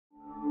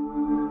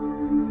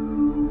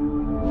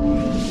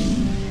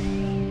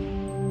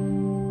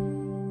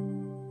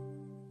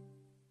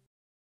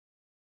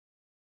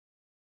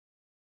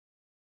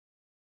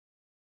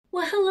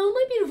Well, hello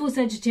my beautiful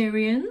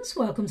Sagittarians.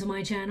 Welcome to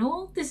my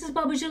channel. This is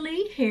Baba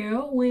Jolie here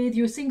with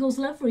your singles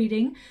love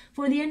reading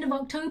for the end of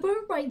October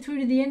right through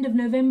to the end of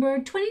November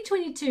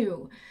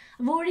 2022.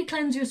 I've already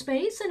cleansed your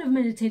space and have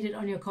meditated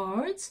on your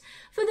cards.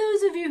 For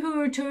those of you who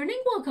are returning,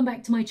 welcome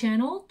back to my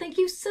channel. Thank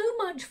you so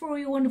much for all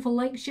your wonderful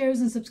likes,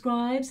 shares and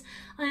subscribes.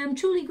 I am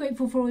truly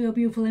grateful for all your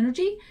beautiful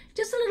energy.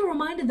 Just a little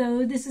reminder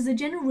though, this is a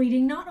general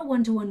reading, not a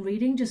one-to-one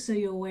reading, just so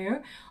you're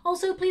aware.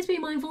 Also, please be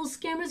mindful,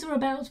 scammers are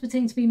about to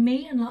pretend to be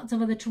me and lots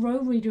of other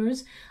tarot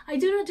readers. I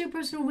do not do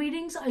personal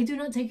readings. I do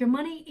not take your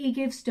money,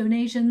 e-gifts,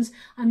 donations.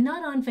 I'm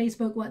not on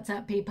Facebook,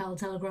 WhatsApp, PayPal,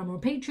 Telegram or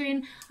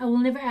Patreon. I will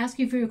never ask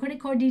you for your credit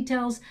card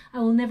details. I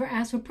will never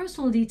ask for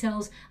personal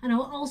details, and I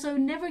will also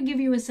never give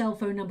you a cell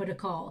phone number to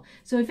call.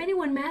 So if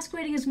anyone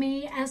masquerading as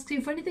me asks you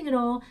for anything at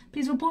all,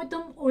 please report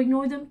them or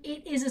ignore them.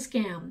 It is a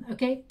scam,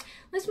 okay?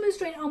 Let's move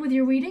straight on with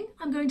your reading.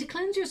 I'm going to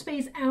cleanse your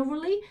space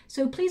hourly,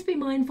 so please be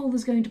mindful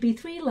there's going to be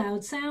 3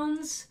 loud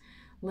sounds.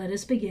 Let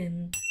us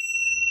begin.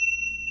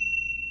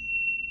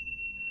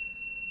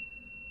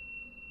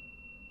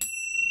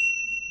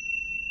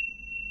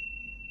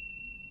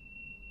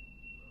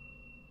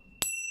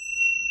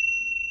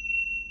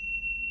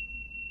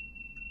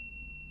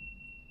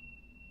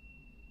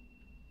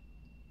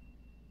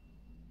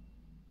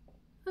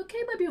 Okay,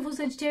 my beautiful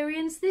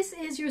Sagittarians, this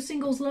is your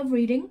singles love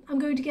reading. I'm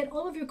going to get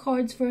all of your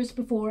cards first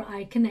before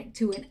I connect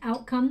to an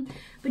outcome.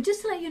 But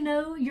just to let you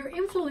know, your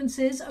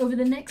influences over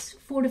the next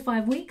 4 to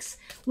 5 weeks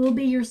will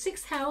be your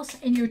 6th house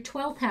and your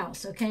 12th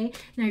house, okay?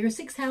 Now, your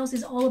 6th house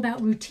is all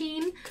about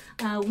routine,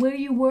 where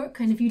you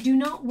work. And if you do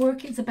not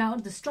work, it's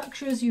about the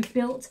structures you've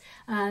built,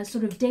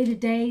 sort of day to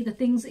day, the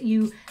things that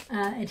you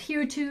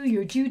adhere to,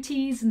 your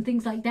duties and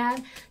things like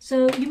that.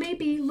 So you may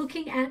be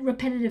looking at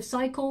repetitive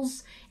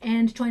cycles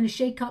and trying to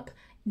shake up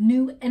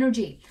new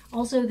energy.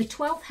 Also, the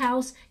 12th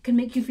house can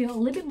make you feel a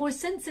little bit more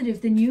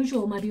sensitive than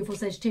usual, my beautiful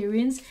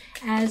Sagittarians,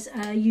 as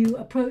you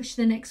approach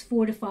the next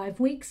 4 to 5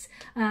 weeks.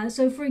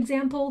 So for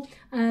example,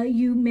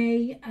 you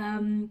may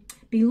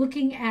be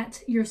looking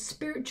at your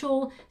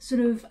spiritual sort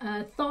of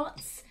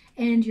thoughts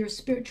and your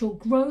spiritual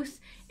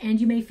growth,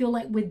 and you may feel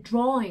like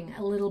withdrawing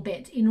a little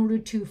bit in order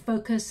to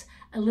focus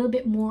a little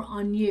bit more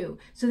on you.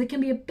 So there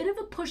can be a bit of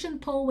a push and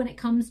pull when it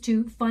comes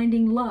to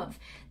finding love.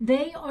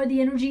 They are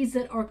the energies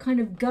that are kind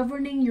of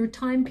governing your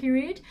time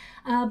period.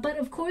 But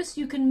of course,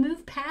 you can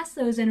move past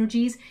those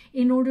energies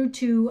in order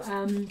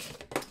to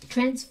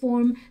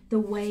transform the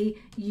way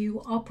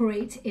you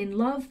operate in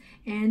love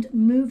and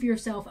move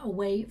yourself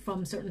away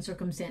from certain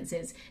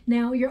circumstances.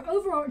 Now, your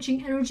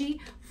overarching energy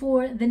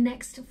for the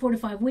next 4 to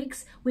 5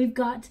 weeks, we've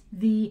got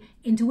the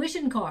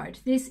intuition card.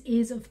 This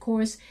is, of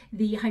course,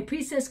 the High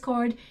Priestess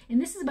card,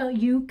 and this is about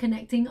you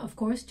connecting, of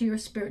course, to your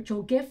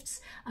spiritual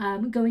gifts,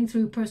 going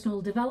through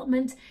personal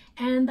development.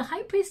 And the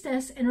High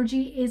Priestess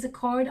energy is a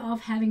card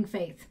of having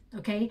faith,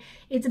 okay?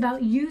 It's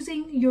about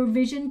using your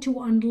vision to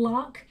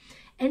unlock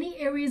any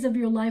areas of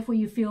your life where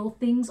you feel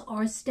things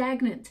are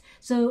stagnant.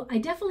 So I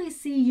definitely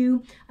see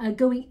you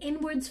going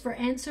inwards for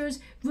answers,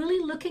 really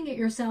looking at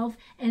yourself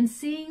and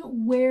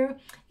seeing where,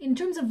 in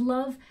terms of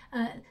love,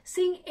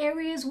 seeing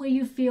areas where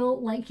you feel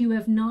like you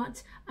have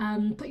not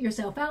put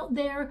yourself out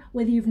there,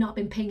 whether you've not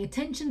been paying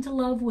attention to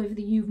love,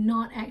 whether you've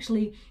not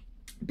actually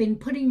been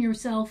putting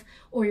yourself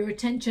or your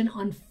attention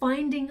on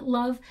finding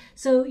love.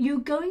 So you're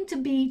going to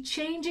be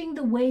changing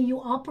the way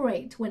you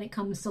operate when it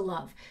comes to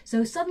love.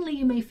 So suddenly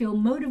you may feel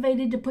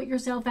motivated to put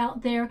yourself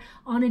out there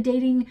on a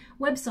dating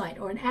website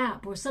or an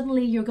app, or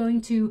suddenly you're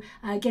going to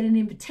get an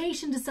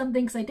invitation to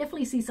something, because I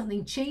definitely see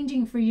something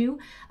changing for you.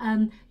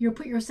 You'll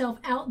put yourself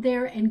out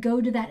there and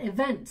go to that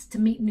event to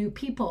meet new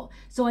people.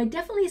 So I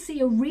definitely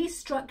see a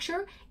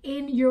restructure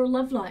in your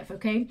love life,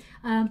 okay?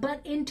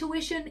 But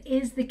intuition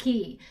is the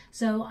key.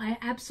 So I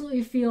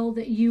absolutely feel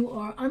that you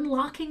are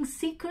unlocking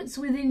secrets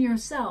within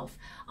yourself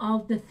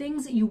of the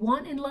things that you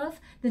want in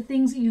love, the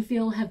things that you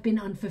feel have been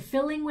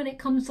unfulfilling when it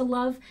comes to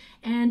love.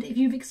 And if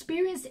you've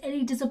experienced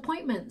any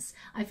disappointments,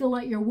 I feel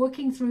like you're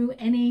working through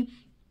any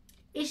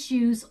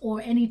issues or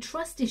any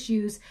trust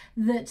issues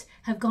that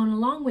have gone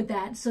along with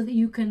that, so that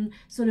you can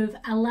sort of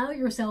allow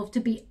yourself to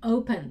be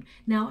open.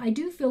 Now, I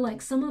do feel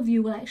like some of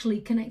you will actually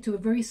connect to a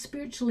very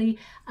spiritually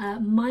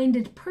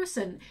minded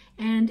person,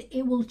 and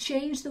it will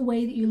change the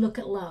way that you look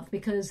at love,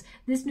 because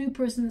this new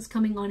person that's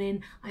coming on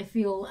in, I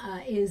feel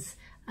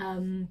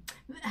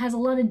has a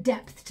lot of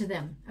depth to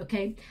them,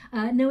 okay?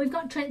 Now we've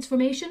got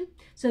transformation.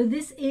 So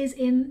this is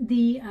in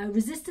the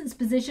resistance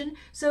position.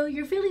 So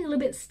you're feeling a little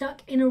bit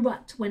stuck in a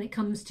rut when it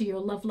comes to your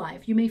love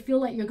life. You may feel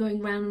like you're going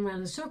round and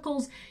round in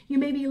circles. You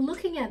may be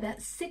looking at that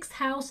 6th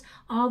house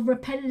of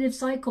repetitive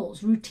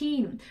cycles,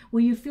 routine,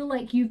 where you feel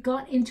like you've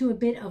got into a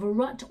bit of a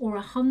rut or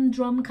a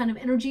humdrum kind of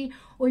energy,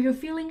 or you're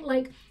feeling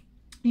like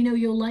you know,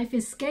 your life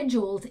is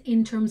scheduled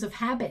in terms of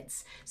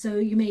habits. So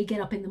you may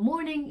get up in the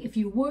morning. If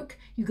you work,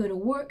 you go to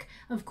work.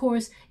 Of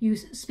course, you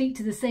speak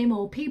to the same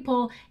old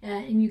people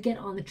and you get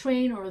on the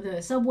train or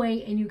the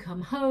subway and you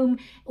come home,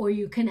 or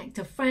you connect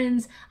to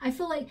friends. I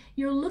feel like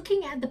you're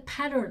looking at the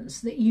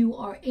patterns that you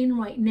are in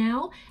right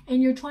now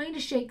and you're trying to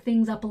shake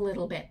things up a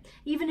little bit.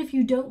 Even if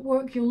you don't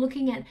work, you're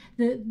looking at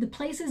the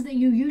places that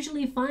you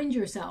usually find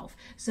yourself.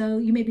 So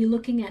you may be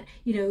looking at,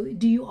 you know,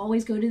 do you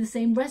always go to the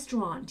same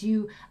restaurant? Do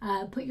you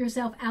put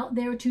yourself out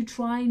there to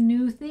try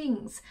new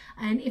things?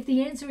 And if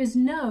the answer is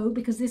no,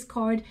 because this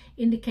card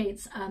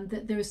indicates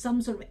that there's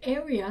some sort of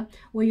area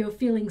where you're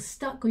feeling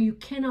stuck or you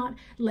cannot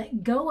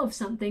let go of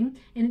something,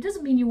 and it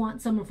doesn't mean you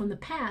want someone from the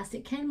past,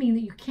 it can mean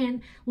that you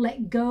can't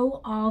let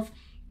go of,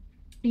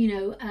 you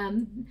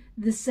know,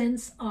 the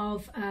sense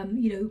of,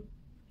 you know,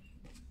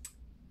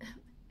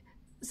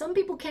 some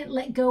people can't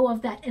let go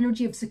of that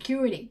energy of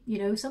security. You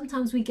know,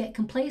 sometimes we get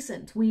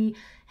complacent. We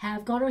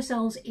have got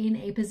ourselves in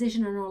a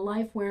position in our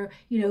life where,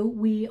 you know,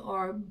 we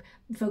are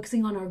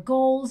focusing on our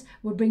goals,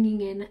 we're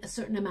bringing in a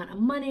certain amount of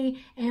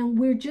money, and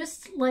we're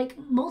just like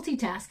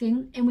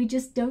multitasking, and we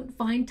just don't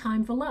find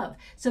time for love.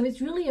 So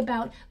it's really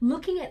about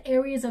looking at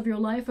areas of your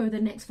life over the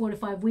next 4 to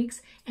 5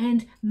 weeks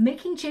and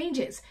making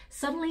changes,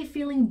 suddenly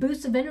feeling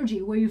boosts of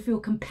energy where you feel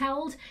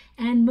compelled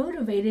and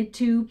motivated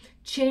to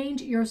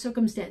change your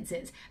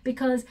circumstances.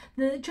 Because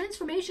the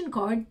transformation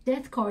card,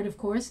 death card, of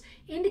course,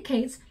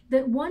 indicates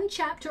that one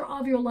chapter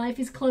of your life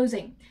is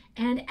closing.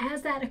 And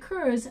as that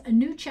occurs, a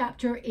new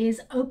chapter is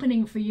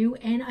opening for you.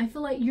 And I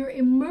feel like you're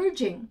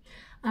emerging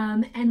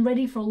and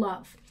ready for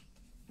love.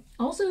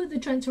 Also, the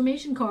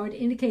transformation card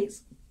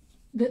indicates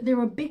that there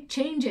are big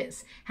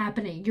changes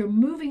happening. You're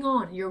moving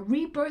on. You're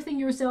rebirthing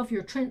yourself.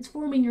 You're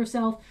transforming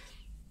yourself.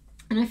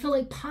 And I feel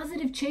like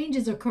positive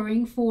changes are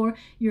occurring for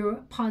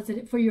your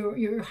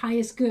your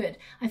highest good.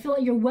 I feel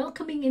like you're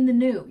welcoming in the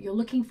new. You're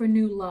looking for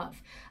new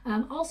love.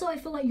 Also, I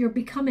feel like you're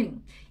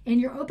becoming, and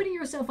you're opening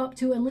yourself up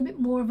to a little bit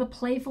more of a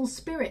playful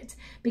spirit,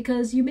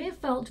 because you may have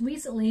felt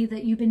recently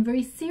that you've been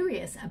very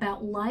serious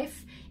about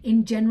life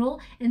in general.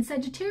 And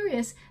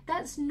Sagittarius,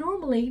 that's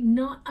normally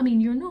not, I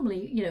mean, you're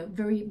normally, you know,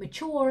 very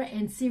mature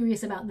and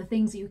serious about the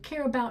things that you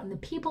care about and the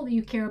people that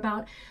you care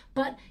about.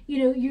 But,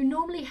 you know, you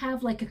normally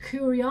have like a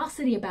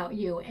curiosity about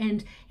you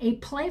and a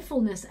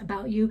playfulness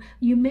about you.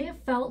 You may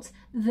have felt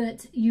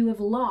that you have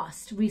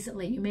lost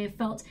recently. You may have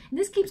felt, and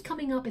this keeps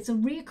coming up, it's a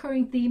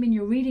reoccurring theme in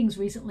your readings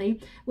recently,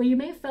 where you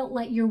may have felt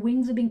like your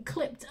wings have been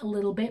clipped a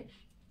little bit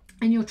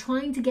and you're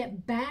trying to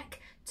get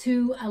back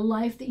to a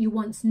life that you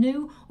once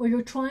knew, or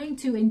you're trying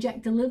to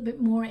inject a little bit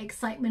more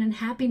excitement and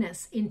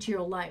happiness into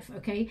your life,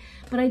 okay?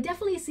 But I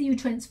definitely see you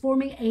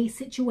transforming a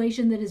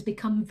situation that has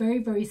become very,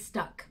 very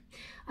stuck.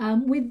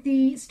 With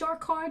the Star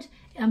card,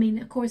 I mean,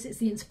 of course, it's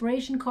the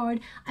inspiration card.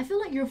 I feel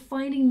like you're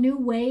finding new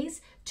ways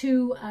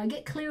to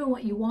get clear on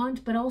what you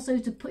want, but also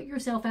to put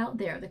yourself out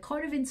there. The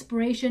card of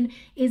inspiration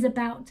is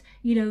about,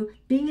 you know,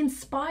 being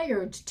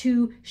inspired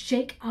to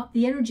shake up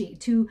the energy,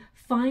 to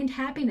find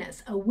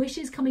happiness. A wish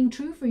is coming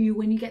true for you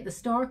when you get the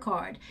Star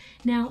card.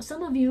 Now,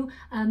 some of you,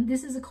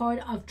 this is a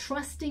card of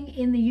trusting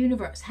in the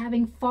universe,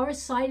 having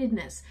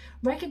farsightedness,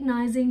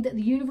 recognizing that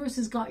the universe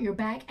has got your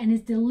back and is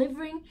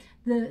delivering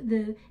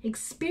the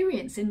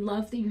experience in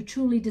love that you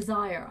truly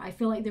desire. I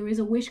feel like there is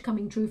a wish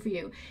coming true for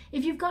you.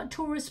 If you've got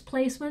Taurus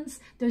placements,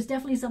 there's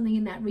definitely something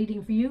in that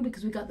reading for you,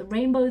 because we've got the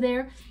rainbow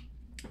there.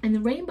 And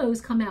the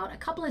rainbows come out a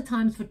couple of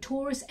times for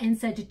Taurus and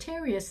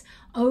Sagittarius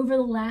over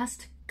the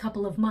last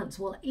couple of months,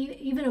 well,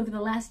 even over the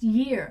last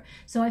year.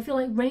 So I feel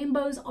like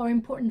rainbows are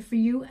important for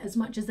you as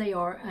much as they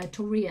are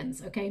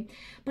Taurians, okay?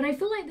 But I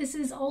feel like this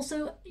is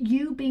also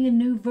you being a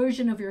new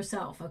version of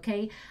yourself,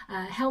 okay?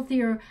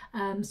 Healthier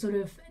sort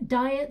of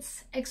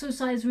diets,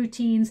 exercise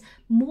routines,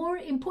 more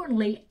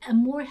importantly, a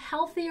more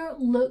healthier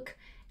look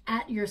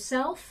at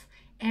yourself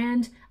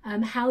and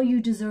how you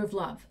deserve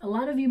love. A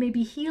lot of you may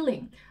be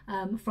healing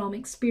from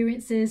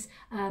experiences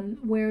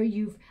where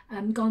you've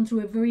gone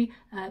through a very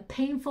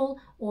painful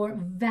or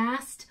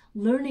vast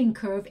learning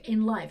curve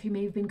in life. You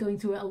may have been going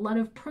through a lot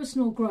of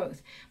personal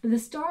growth. But the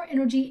Star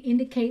energy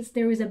indicates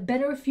there is a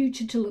better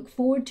future to look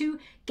forward to.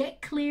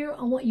 Get clear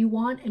on what you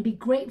want and be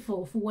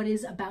grateful for what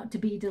is about to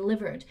be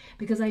delivered.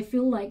 Because I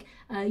feel like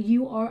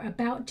you are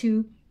about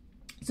to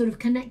sort of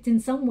connect in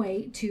some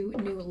way to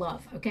new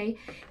love, okay?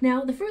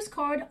 Now, the first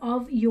card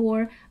of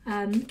your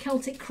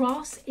Celtic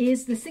cross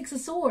is the Six of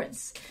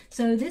Swords.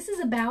 So this is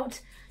about,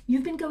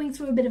 you've been going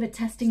through a bit of a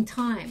testing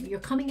time. You're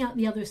coming out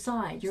the other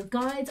side. Your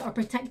guides are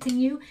protecting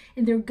you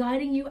and they're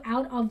guiding you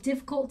out of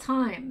difficult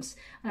times.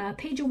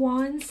 Page of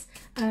Wands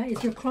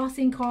is your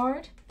crossing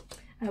card.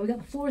 We got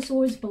the Four of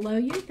Swords below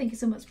you. Thank you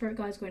so much, Spirit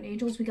Guides, Guardian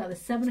Angels. We got the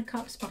Seven of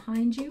Cups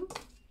behind you.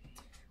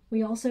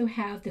 We also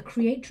have the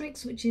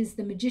Creatrix, which is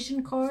the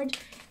Magician card.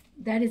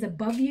 That is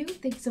above you.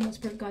 Thank you so much,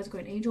 Spirit Guides,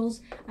 Guardian Angels.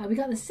 We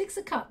got the Six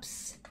of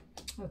Cups.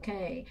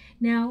 Okay.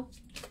 Now,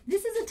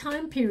 this is a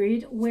time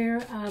period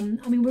where, I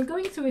mean, we're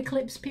going through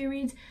eclipse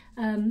periods.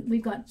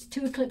 We've got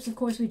 2 eclipses, of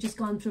course. We've just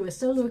gone through a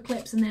solar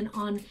eclipse. And then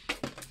on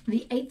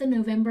the 8th of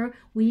November,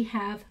 we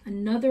have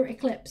another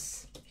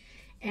eclipse.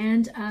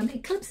 And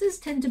eclipses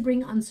tend to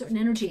bring uncertain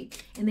energy,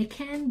 and they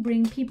can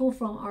bring people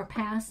from our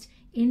past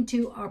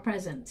into our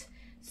present.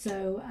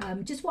 So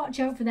just watch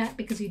out for that,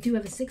 because you do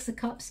have a 6 of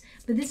Cups.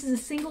 But this is a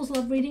singles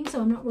love reading,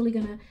 so I'm not really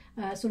going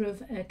to sort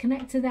of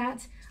connect to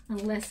that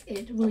unless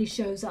it really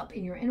shows up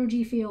in your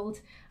energy field.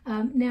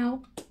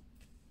 Now,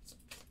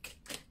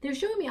 they're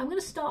showing me, I'm going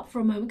to stop for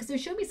a moment because they're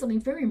showing me something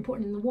very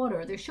important in the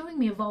water. They're showing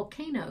me a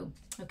volcano,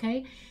 okay?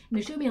 And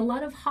they're showing me a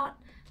lot of hot,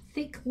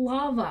 thick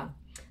lava.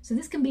 So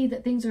this can be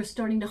that things are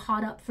starting to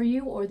hot up for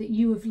you, or that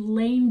you have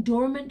lain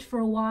dormant for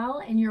a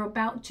while and you're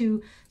about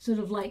to sort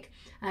of like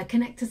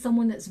connect to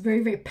someone that's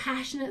very, very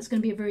passionate. It's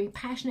going to be a very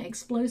passionate,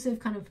 explosive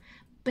kind of,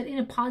 but in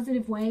a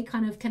positive way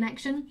kind of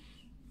connection.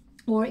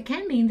 Or it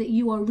can mean that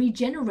you are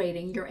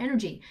regenerating your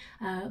energy.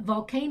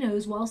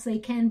 Volcanoes, whilst they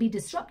can be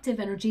disruptive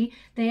energy,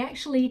 they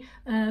actually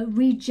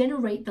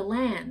regenerate the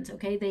land,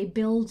 okay? They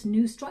build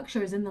new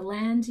structures in the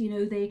land. You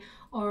know, they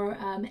are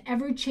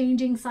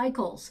ever-changing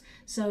cycles.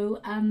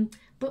 So,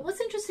 but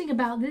what's interesting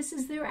about this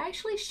is they're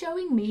actually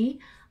showing me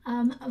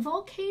a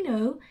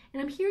volcano,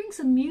 and I'm hearing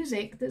some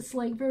music that's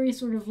like very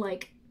sort of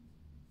like,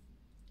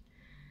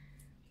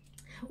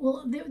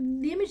 well,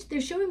 the image, they're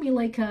showing me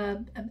like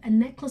a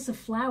necklace of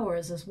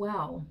flowers as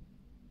well.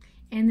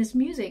 And this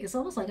music, it's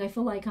almost like I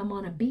feel like I'm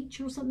on a beach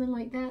or something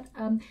like that.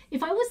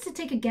 If I was to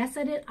take a guess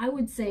at it, I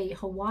would say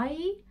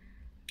Hawaii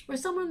or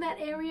somewhere in that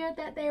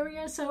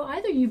area. So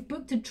either you've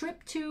booked a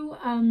trip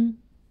to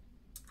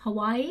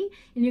Hawaii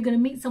and you're going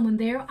to meet someone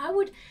there. I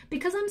would,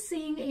 because I'm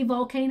seeing a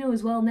volcano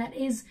as well, and that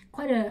is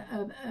quite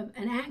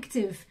an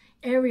active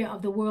area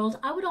of the world.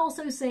 I would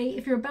also say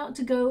if you're about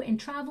to go and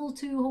travel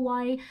to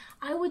Hawaii,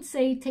 I would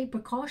say take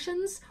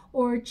precautions,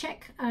 or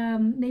check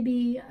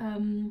maybe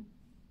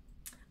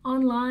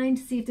online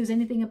to see if there's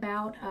anything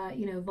about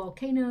you know,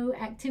 volcano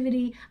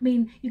activity. I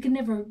mean, you can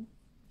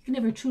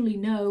never truly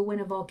know when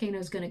a volcano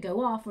is going to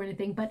go off or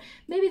anything, but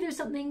maybe there's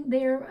something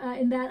there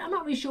in that. I'm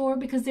not really sure,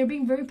 because they're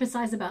being very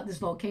precise about this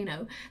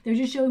volcano. They're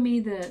just showing me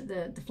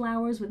the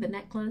flowers with the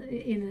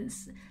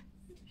necklace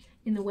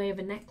in the way of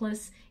a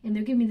necklace, and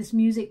they're giving me this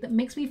music that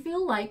makes me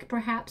feel like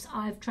perhaps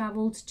I've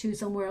traveled to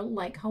somewhere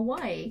like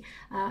Hawaii.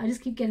 I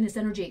just keep getting this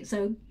energy.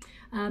 So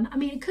I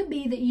mean, it could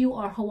be that you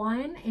are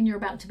Hawaiian and you're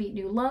about to meet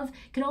new love.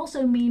 It could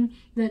also mean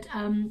that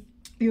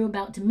you're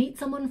about to meet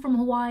someone from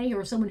Hawaii,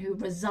 or someone who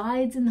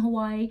resides in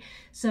Hawaii,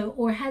 so,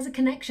 or has a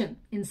connection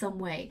in some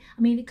way.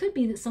 I mean, it could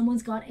be that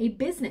someone's got a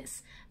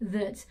business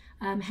that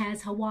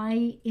has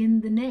Hawaii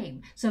in the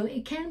name. So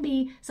it can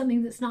be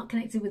something that's not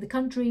connected with the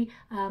country.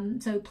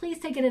 So please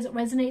take it as it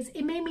resonates.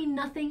 It may mean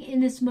nothing in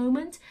this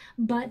moment,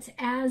 but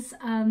as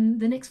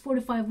the next 4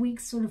 to 5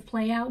 weeks sort of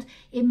play out,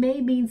 it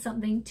may mean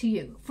something to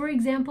you. For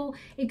example,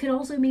 it could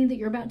also mean that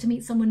you're about to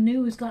meet someone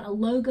new who's got a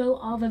logo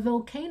of a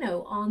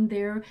volcano on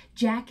their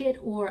jacket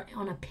or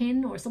on a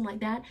pin or something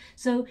like that.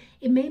 So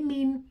it may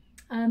mean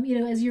you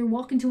know, as you're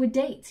walking to a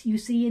date, you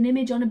see an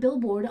image on a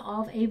billboard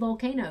of a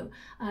volcano.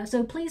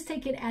 So please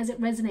take it as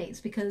it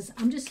resonates, because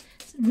I'm just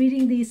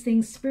reading these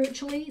things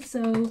spiritually,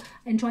 so,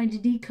 and trying to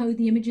decode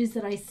the images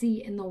that I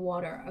see in the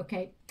water,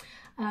 okay?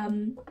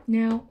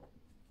 Now,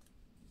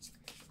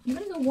 I'm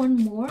going to go one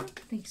more.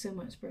 Thank you so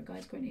much, Spirit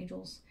Guides, Great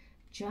Angels.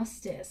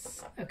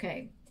 Justice.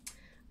 Okay.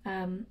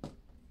 Let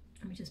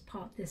me just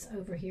pop this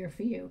over here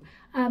for you.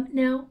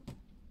 Now,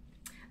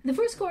 the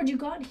first card you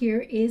got here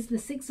is the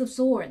 6 of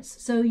Swords.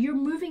 So you're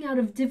moving out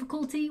of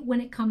difficulty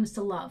when it comes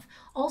to love.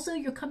 Also,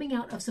 you're coming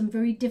out of some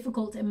very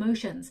difficult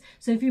emotions.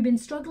 So if you've been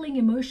struggling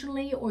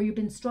emotionally, or you've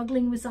been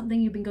struggling with something,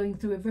 you've been going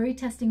through a very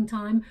testing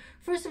time,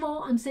 first of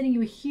all, I'm sending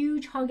you a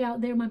huge hug out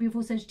there, my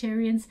beautiful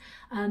Sagittarians.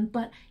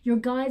 But your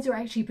guides are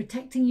actually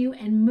protecting you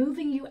and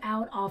moving you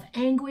out of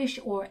anguish,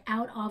 or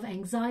out of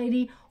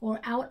anxiety, or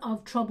out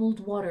of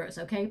troubled waters,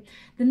 okay?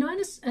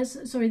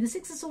 The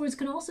 6 of Swords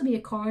can also be a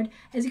card.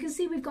 As you can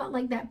see, we've got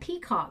like that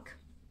peacock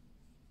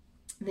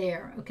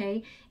there,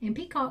 okay? And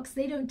peacocks,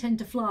 they don't tend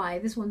to fly.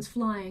 This one's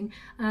flying.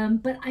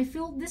 But I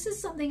feel this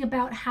is something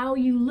about how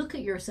you look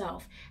at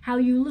yourself, how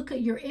you look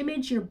at your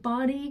image, your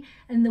body,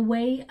 and the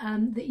way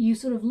that you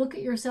sort of look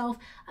at yourself.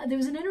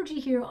 There's an energy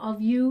here of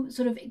you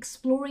sort of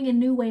exploring a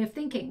new way of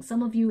thinking.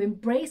 Some of you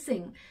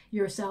embracing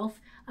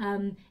yourself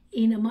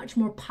in a much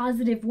more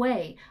positive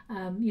way,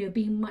 you know,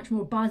 being much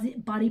more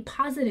body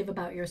positive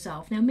about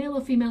yourself. Now, male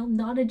or female,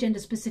 not a gender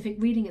specific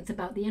reading, it's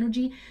about the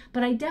energy,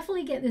 but I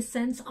definitely get this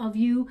sense of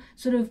you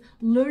sort of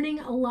learning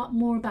a lot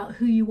more about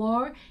who you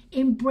are,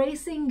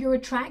 embracing your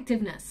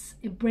attractiveness,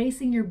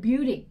 embracing your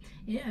beauty,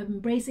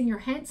 embracing your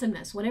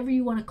handsomeness, whatever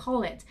you want to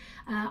call it.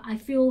 I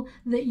feel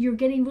that you're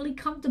getting really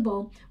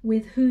comfortable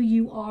with who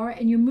you are,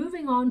 and you're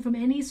moving on from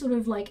any sort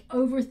of like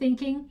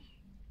overthinking.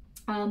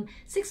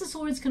 6 of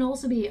Swords can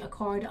also be a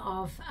card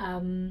of, how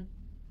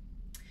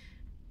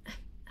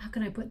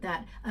can I put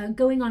that?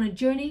 Going on a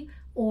journey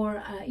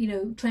or you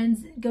know,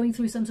 going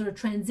through some sort of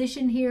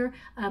transition here.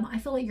 I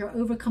feel like you're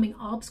overcoming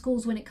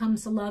obstacles when it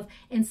comes to love,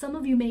 and some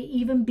of you may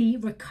even be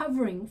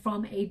recovering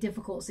from a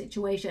difficult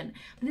situation.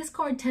 But this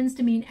card tends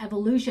to mean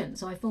evolution,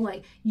 so I feel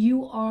like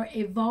you are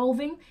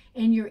evolving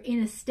and you're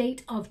in a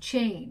state of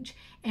change.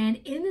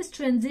 And in this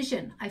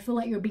transition, I feel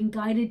like you're being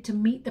guided to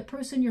meet the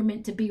person you're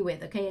meant to be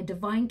with, okay? A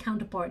divine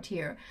counterpart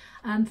here.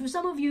 For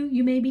some of you,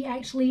 you may be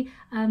actually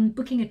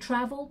booking a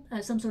travel,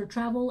 some sort of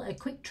travel, a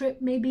quick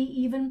trip maybe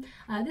even.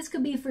 This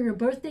could be for your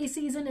birthday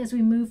season as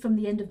we move from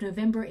the end of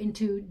November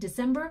into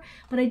December.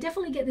 But I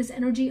definitely get this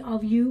energy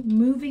of you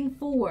moving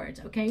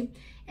forward, okay?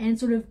 And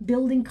sort of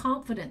building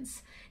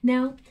confidence.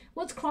 Now,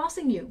 what's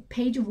crossing you?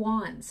 Page of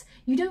Wands.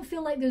 You don't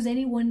feel like there's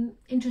anyone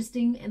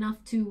interesting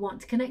enough to want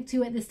to connect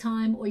to at this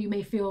time, or you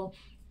may feel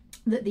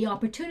that the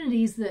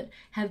opportunities that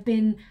have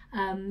been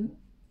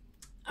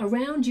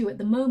around you at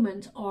the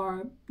moment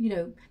are, you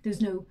know,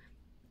 there's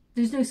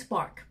no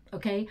spark,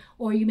 okay?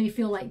 Or you may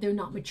feel like they're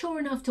not mature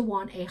enough to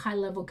want a high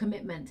level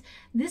commitment.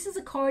 This is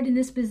a card in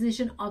this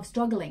position of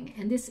struggling,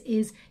 and this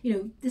is, you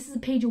know, this is a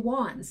Page of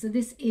Wands. So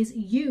this is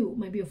you,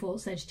 my beautiful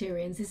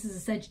Sagittarians. This is a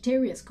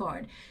Sagittarius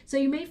card. So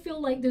you may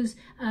feel like there's,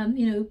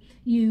 you know,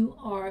 you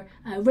are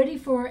ready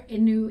for a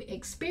new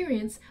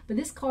experience, but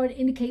this card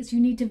indicates you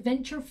need to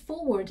venture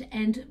forward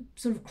and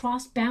sort of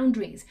cross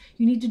boundaries.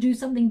 You need to do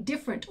something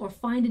different or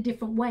find a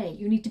different way.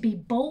 You need to be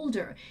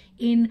bolder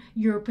in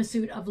your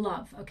pursuit of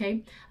love,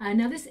 okay?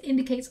 Now this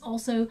indicates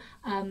also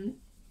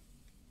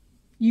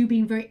you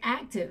being very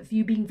active,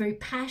 you being very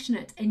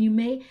passionate, and you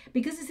may,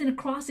 because it's in a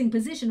crossing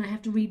position, I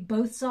have to read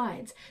both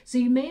sides. So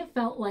you may have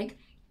felt like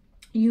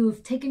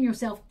you've taken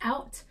yourself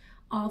out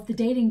of the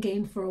dating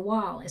game for a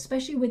while,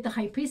 especially with the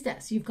High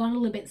Priestess. You've gone a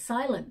little bit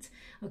silent,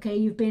 okay?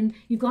 You've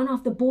gone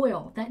off the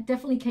boil. That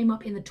definitely came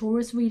up in the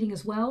Taurus reading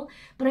as well.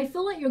 But I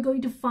feel like you're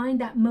going to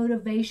find that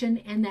motivation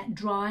and that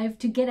drive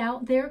to get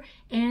out there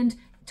and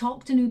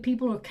talk to new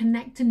people or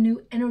connect to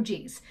new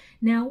energies.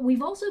 Now,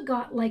 we've also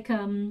got like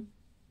a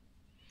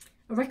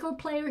record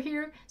player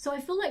here. So I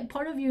feel like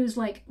part of you is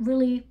like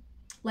really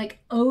like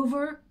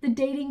over the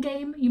dating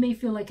game. You may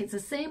feel like it's the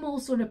same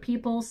old sort of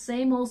people,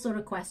 same old sort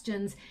of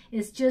questions.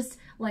 It's just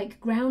like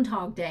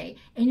Groundhog Day,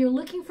 and you're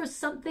looking for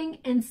something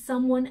and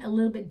someone a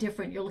little bit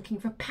different. You're looking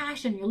for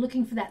passion. You're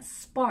looking for that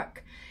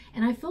spark.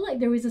 And I feel like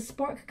there is a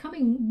spark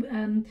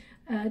coming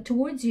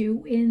towards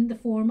you in the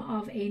form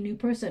of a new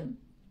person.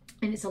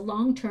 And it's a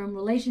long-term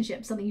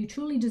relationship, something you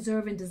truly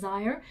deserve and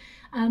desire.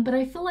 But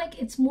I feel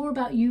like it's more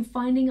about you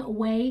finding a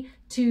way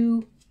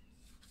to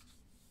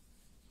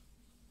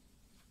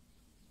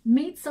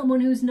meet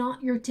someone who's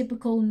not your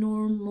typical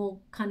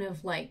normal kind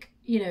of like,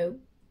 you know,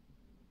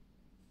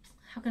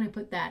 how can I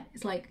put that?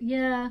 It's like,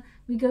 yeah,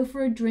 we go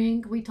for a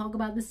drink, we talk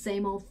about the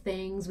same old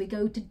things, we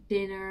go to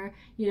dinner,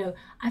 you know.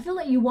 I feel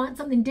like you want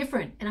something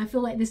different. And I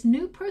feel like this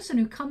new person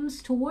who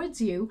comes towards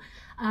you,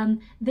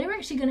 they're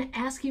actually going to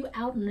ask you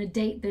out on a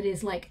date that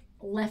is like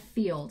left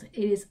field.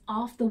 It is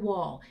off the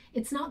wall.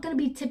 It's not going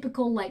to be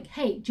typical like,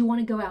 hey, do you want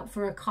to go out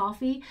for a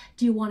coffee?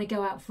 Do you want to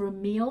go out for a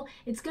meal?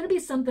 It's going to be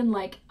something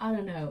like, I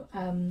don't know,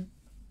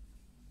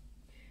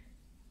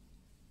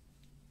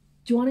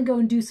 do you want to go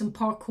and do some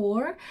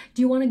parkour?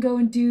 Do you want to go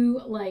and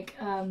do like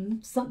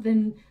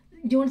something?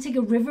 Do you want to take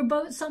a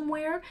riverboat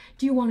somewhere?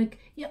 Do you want to?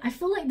 Yeah, I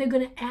feel like they're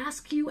going to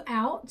ask you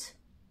out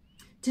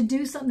to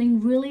do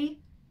something really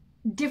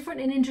different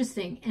and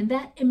interesting, and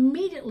that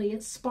immediately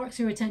it sparks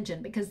your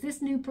attention, because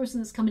this new person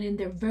that's coming in,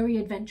 they're very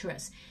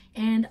adventurous,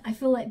 and I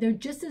feel like they're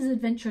just as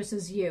adventurous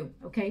as you,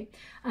 okay?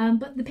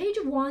 But the Page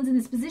of Wands in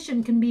this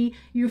position can be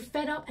you're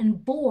fed up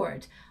and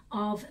bored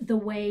of the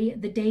way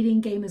the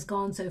dating game has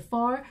gone so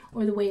far,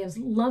 or the way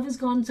love has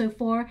gone so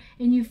far,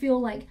 and you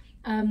feel like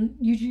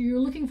you're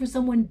looking for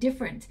someone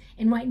different.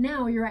 And right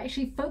now you're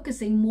actually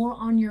focusing more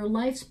on your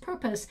life's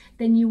purpose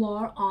than you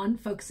are on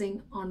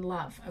focusing on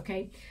love,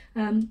 okay?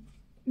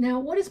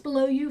 Now, what is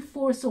below you?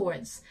 Four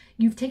Swords.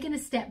 You've taken a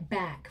step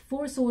back.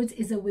 Four Swords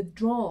is a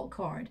withdrawal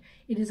card.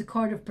 It is a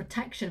card of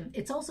protection.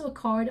 It's also a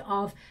card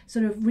of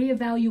sort of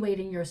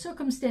reevaluating your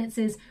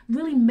circumstances,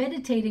 really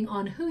meditating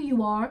on who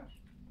you are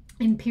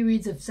in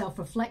periods of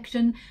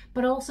self-reflection,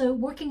 but also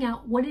working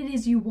out what it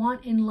is you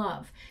want in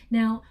love.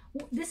 Now,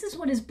 this is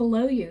what is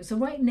below you. So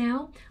right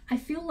now, I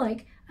feel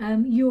like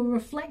you're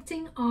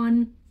reflecting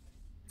on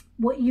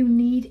what you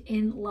need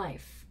in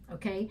life,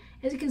 okay?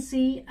 As you can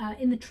see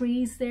in the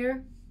trees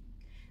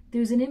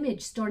there's an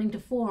image starting to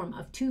form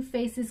of two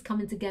faces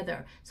coming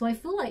together. So I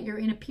feel like you're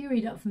in a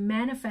period of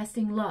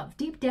manifesting love.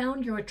 Deep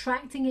down, you're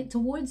attracting it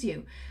towards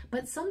you.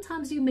 But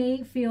sometimes you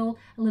may feel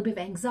a little bit of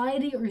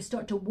anxiety, or you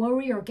start to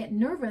worry or get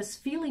nervous,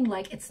 feeling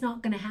like it's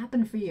not going to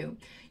happen for you.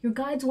 Your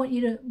guides want you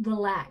to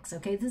relax,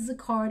 okay? This is a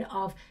card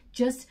of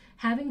just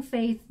having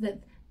faith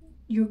that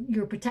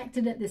you're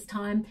protected at this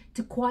time,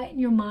 to quieten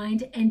your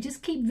mind and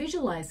just keep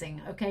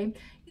visualizing, okay?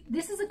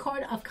 This is a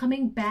card of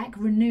coming back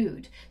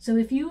renewed. So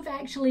if you've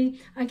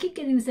actually, I keep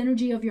getting this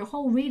energy of your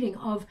whole reading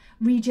of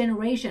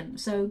regeneration.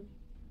 So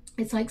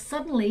it's like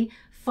suddenly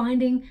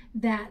finding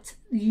that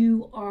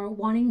you are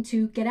wanting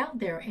to get out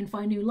there and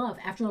find new love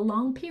after a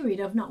long period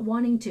of not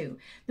wanting to.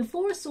 The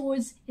Four of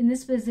Swords in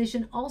this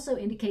position also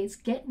indicates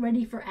get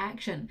ready for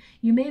action.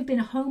 You may have been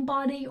a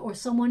homebody or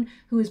someone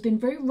who has been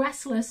very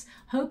restless,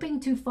 hoping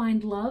to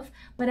find love,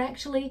 but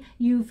actually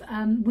you've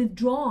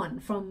withdrawn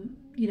from,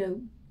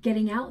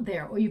 getting out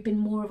there, or you've been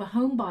more of a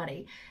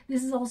homebody.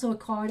 This is also a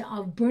card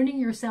of burning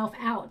yourself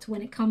out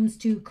when it comes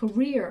to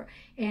career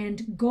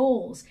and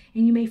goals,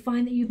 and you may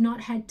find that you've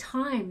not had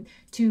time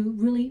to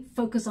really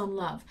focus on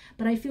love.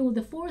 But I feel with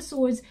the Four of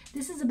Swords,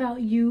 this is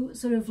about you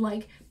sort of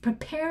like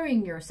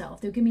preparing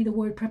yourself. They'll give me the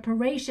word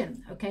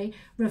preparation, okay?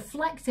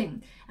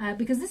 Reflecting,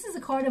 because this is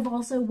a card of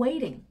also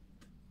waiting,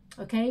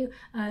 okay?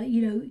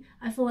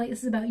 I feel like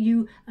this is about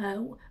you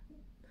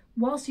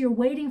whilst you're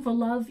waiting for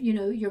love,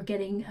 you're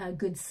getting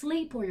good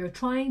sleep, or you're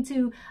trying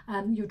to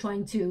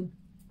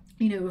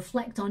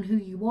reflect on who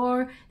you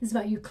are. This is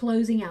about you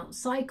closing out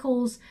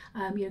cycles,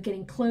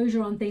 getting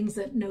closure on things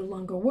that no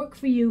longer work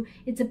for you.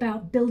 It's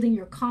about building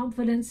your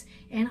confidence,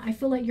 and I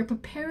feel like you're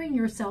preparing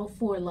yourself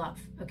for love,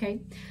 okay?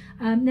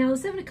 Now, the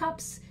Seven of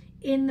Cups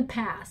in the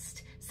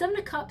past. Seven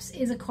of Cups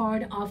is a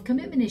card of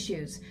commitment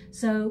issues.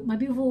 So my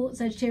beautiful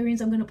Sagittarians,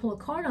 I'm going to pull a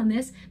card on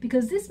this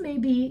because this may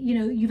be,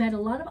 you've had a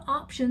lot of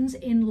options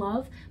in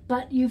love,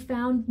 but you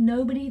found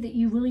nobody that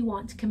you really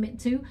want to commit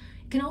to.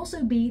 It can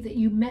also be that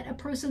you met a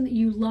person that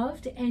you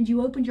loved and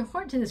you opened your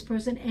heart to this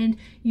person and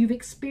you've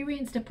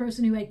experienced a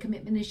person who had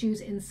commitment issues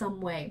in some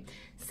way.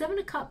 Seven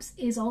of Cups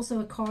is also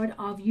a card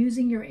of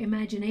using your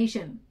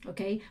imagination,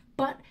 okay?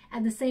 But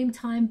at the same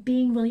time,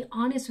 being really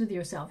honest with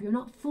yourself. You're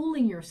not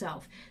fooling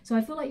yourself. So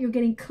I feel like you're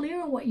getting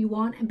clear on what you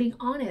want and being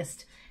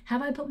honest.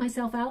 Have I put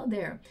myself out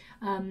there?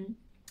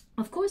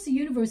 Of course, the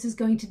universe is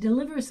going to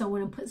deliver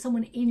someone and put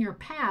someone in your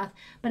path,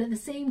 but at the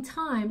same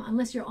time,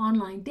 unless you're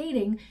online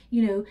dating,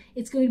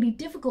 it's going to be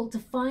difficult to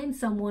find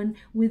someone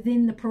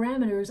within the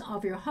parameters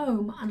of your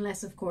home,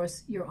 unless, of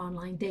course, you're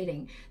online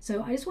dating.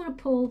 So I just want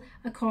to pull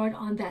a card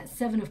on that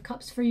Seven of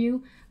Cups for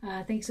you.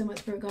 Thanks so much,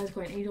 Spirit Guides,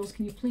 Guardian Angels.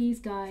 Can you please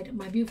guide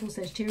my beautiful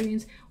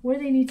Sagittarians? What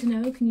do they need to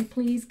know? Can you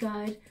please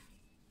guide?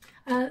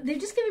 They're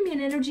just giving me an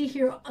energy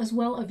here as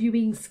well of you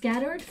being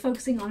scattered,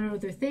 focusing on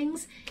other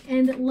things,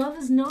 and that love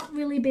has not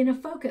really been a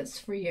focus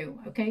for you,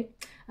 okay?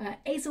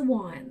 Ace of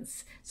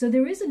Wands. So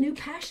there is a new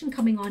passion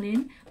coming on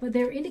in, but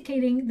they're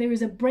indicating there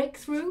is a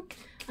breakthrough,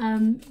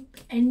 and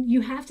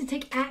you have to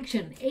take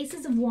action.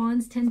 Aces of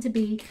Wands tend to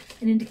be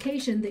an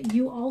indication that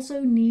you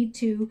also need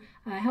to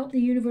help the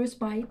universe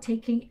by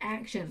taking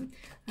action.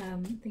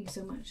 Thank you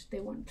so much. They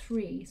want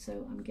 3,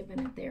 so I'm giving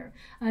it there.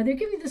 They're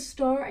giving the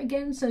Star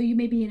again, so you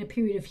may be in a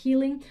period of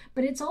healing,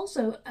 but it's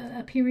also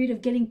a period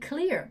of getting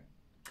clear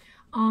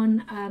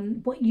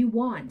on what you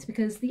want,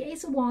 because the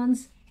Ace of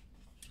Wands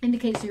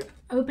indicates you're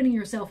opening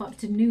yourself up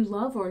to new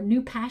love or a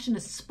new passion, a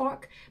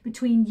spark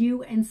between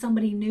you and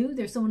somebody new.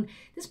 There's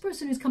this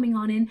person who's coming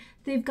on in,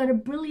 they've got a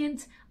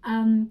brilliant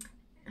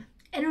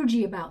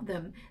energy about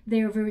them.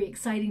 They're very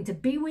exciting to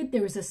be with.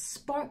 There is a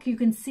spark. You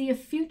can see a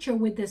future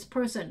with this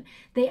person.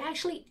 They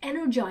actually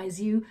energize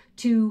you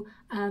to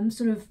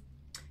sort of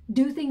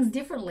do things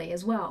differently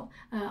as well.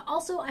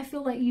 Also, I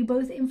feel like you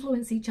both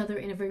influence each other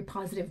in a very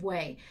positive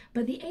way.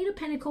 But the Eight of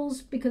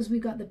Pentacles, because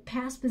we've got the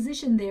past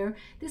position there,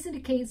 this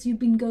indicates you've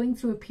been going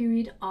through a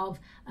period of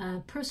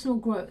personal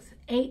growth.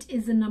 8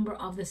 is the number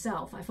of the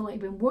self. I feel like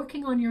you've been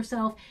working on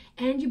yourself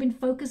and you've been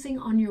focusing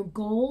on your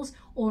goals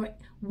or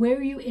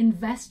where you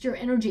invest your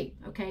energy,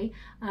 okay?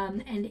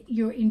 And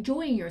you're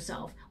enjoying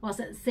yourself whilst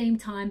at the same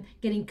time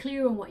getting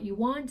clear on what you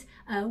want,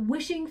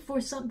 wishing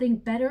for something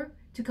better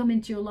to come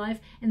into your life.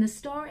 And the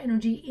Star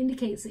energy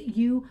indicates that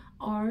you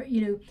are,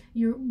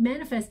 you're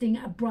manifesting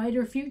a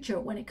brighter future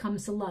when it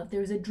comes to love.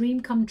 There's a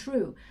dream come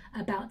true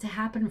about to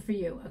happen for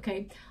you,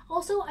 okay?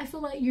 Also, I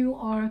feel like you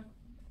are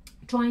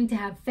trying to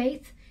have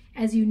faith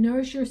as you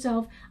nourish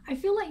yourself. I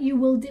feel like you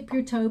will dip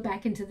your toe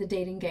back into the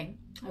dating game,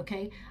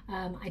 okay?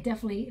 I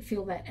definitely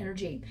feel that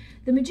energy.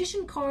 The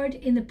Magician card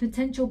in the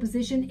potential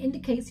position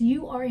indicates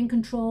you are in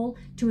control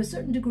to a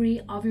certain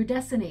degree of your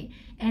destiny,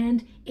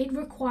 and it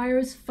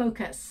requires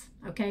focus,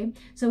 okay?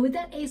 So with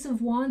that Ace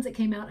of Wands that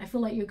came out, I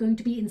feel like you're going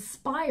to be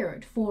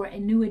inspired for a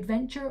new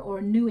adventure or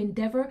a new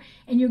endeavor,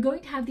 and you're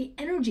going to have the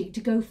energy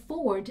to go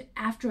forward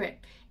after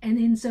it. And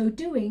in so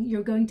doing,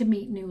 you're going to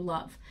meet new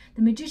love.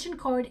 The Magician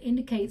card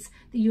indicates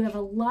that you have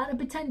a lot of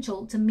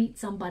potential to meet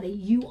somebody.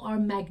 You are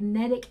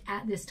magnetic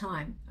at this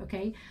time,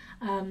 okay?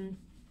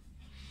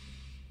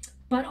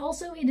 But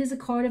also it is a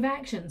card of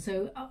action.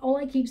 So all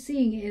I keep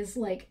seeing is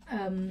like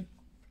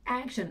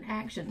action,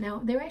 action. Now,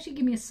 they're actually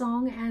giving me a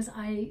song as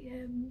I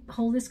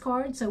hold this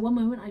card. So one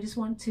moment, I just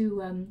want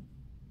to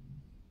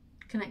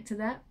connect to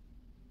that.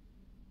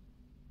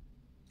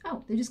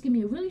 Oh, they just give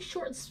me a really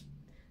short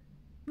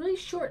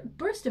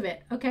burst of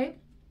it. Okay,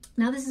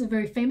 now this is a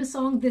very famous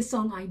song. This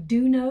song I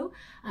do know.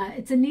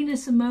 It's a Nina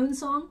Simone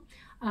song,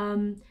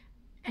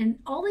 and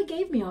all they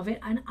gave me of it,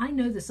 and I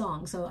know the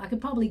song, so I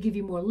could probably give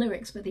you more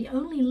lyrics, but the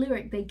only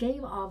lyric they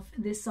gave of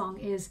this song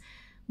is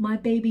 "My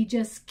baby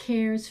just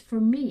cares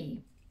for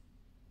me."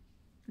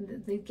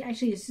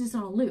 Actually, it's just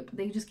on a loop.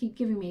 They just keep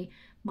giving me,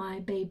 my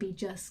baby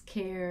just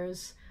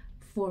cares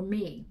for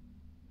me.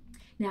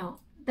 Now,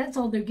 that's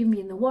all they're giving me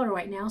in the water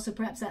right now, so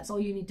perhaps that's all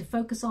you need to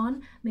focus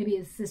on. Maybe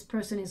it's this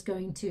person is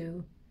going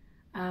to,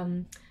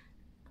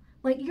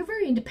 like, you're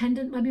very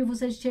independent, my beautiful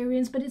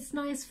Sagittarians, but it's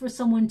nice for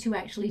someone to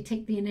actually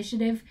take the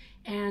initiative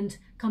and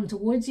come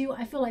towards you.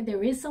 I feel like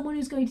there is someone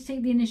who's going to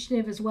take the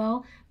initiative as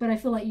well, but I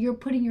feel like you're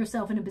putting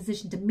yourself in a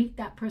position to meet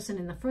that person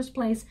in the first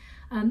place.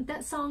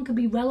 That song could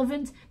be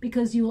relevant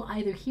because you will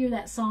either hear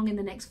that song in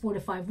the next 4 to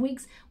 5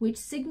 weeks, which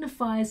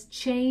signifies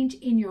change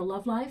in your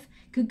love life.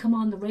 Could come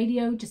on the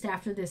radio just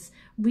after this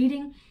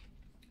reading,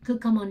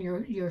 could come on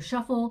your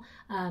shuffle,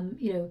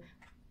 you know.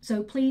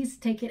 So please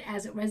take it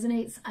as it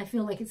resonates. I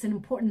feel like it's an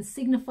important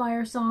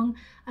signifier song.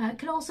 It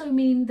could also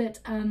mean that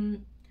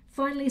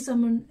finally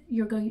someone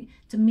you're going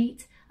to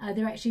meet,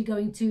 they're actually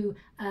going to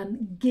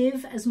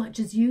give as much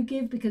as you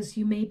give, because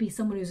you may be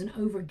someone who's an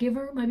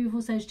overgiver, my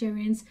beautiful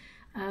Sagittarians.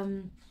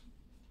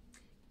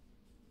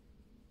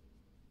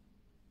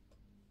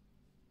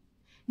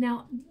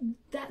 Now,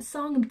 that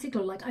song in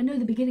particular, like, I know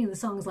the beginning of the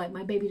song is like,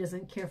 my baby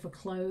doesn't care for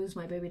clothes,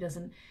 my baby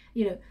doesn't,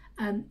 you know,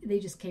 they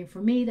just came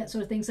for me, that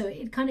sort of thing. So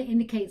it kind of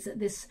indicates that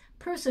this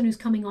person who's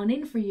coming on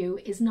in for you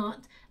is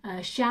not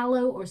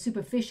shallow or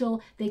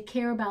superficial. They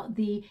care about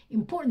the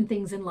important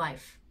things in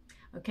life,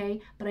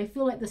 okay? But I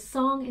feel like the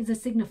song is a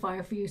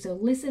signifier for you, so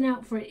listen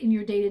out for it in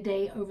your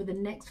day-to-day over the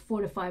next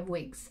 4 to 5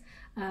 weeks.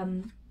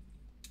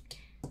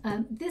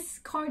 This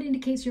card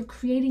indicates you're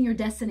creating your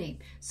destiny.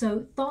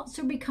 So thoughts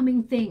are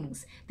becoming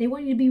things. They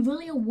want you to be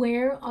really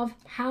aware of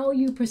how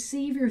you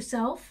perceive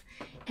yourself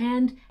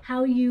and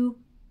how you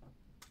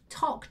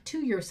talk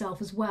to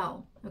yourself as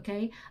well.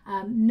 Okay.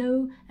 I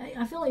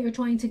feel like you're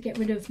trying to get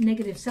rid of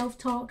negative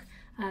self-talk.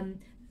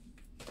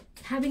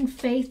 Having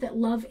faith that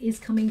love is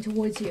coming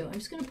towards you. I'm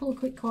just going to pull a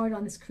quick card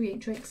on this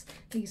creatrix.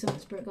 Thank you so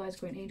much, Spirit Guides,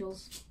 Great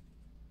Angels.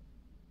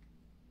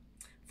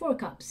 4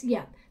 Cups,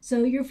 yeah.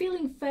 So you're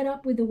feeling fed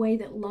up with the way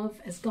that love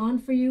has gone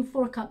for you.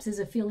 4 Cups is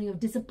a feeling of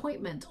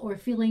disappointment or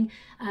feeling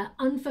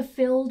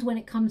unfulfilled when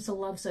it comes to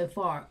love so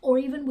far, or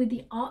even with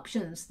the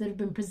options that have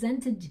been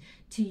presented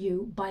to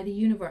you by the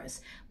universe.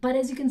 But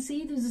as you can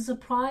see, there's a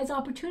surprise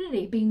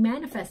opportunity being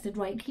manifested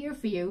right here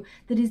for you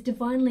that is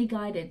divinely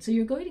guided. So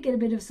you're going to get a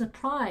bit of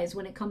surprise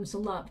when it comes to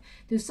love.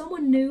 There's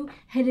someone new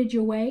headed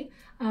your way.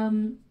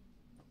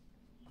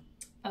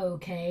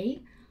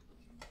 Okay.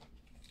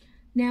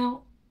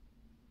 Now,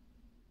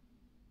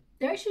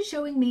 they're actually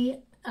showing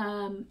me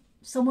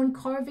someone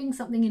carving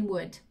something in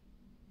wood.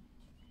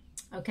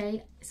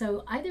 Okay,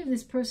 so either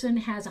this person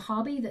has a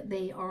hobby that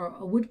they are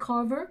a wood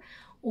carver,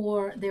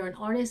 or they're an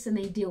artist and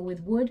they deal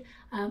with wood,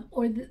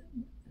 because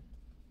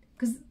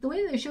the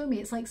way they're showing me,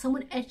 it's like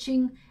someone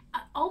etching.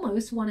 I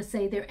almost want to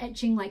say they're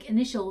etching like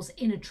initials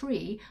in a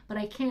tree, but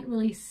I can't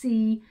really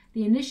see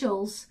the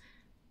initials.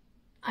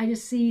 I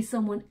just see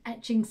someone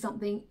etching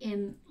something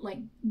in like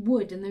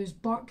wood, and there's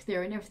bark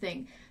there and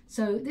everything.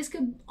 So this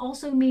could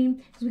also mean,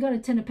 because we got a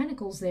 10 of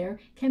Pentacles there,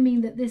 can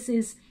mean that this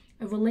is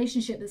a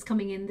relationship that's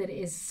coming in that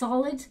is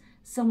solid,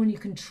 someone you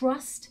can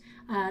trust,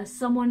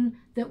 someone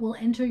that will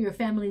enter your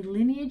family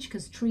lineage,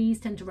 because trees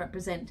tend to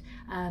represent,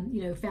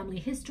 you know, family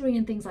history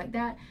and things like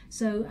that.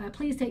 So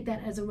please take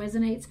that as it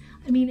resonates.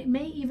 I mean, it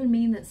may even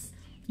mean that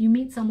you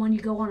meet someone, you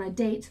go on a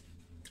date,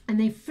 and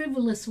they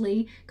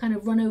frivolously kind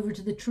of run over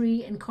to the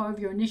tree and carve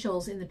your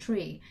initials in the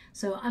tree.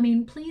 So, I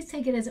mean, please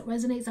take it as it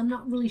resonates. I'm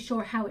not really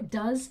sure how it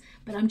does,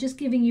 but I'm just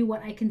giving you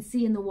what I can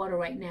see in the water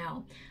right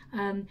now.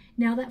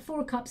 Now, that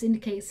 4 Cups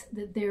indicates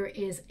that there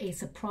is a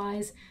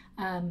surprise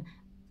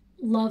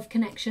love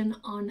connection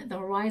on the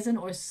horizon,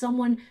 or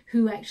someone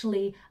who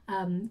actually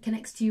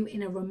connects to you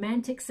in a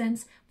romantic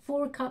sense.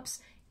 4 Cups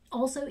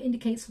also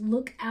indicates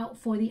look out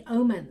for the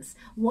omens.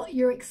 What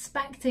you're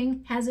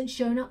expecting hasn't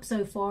shown up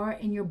so far,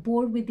 and you're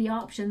bored with the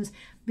options,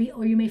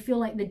 or you may feel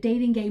like the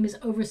dating game is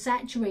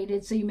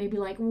oversaturated, so you may be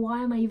like,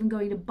 why am I even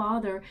going to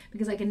bother,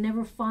 because I can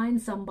never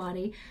find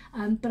somebody.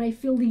 But I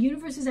feel the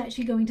universe is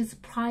actually going to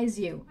surprise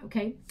you.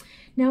 Okay,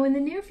 now in the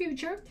near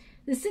future,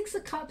 the 6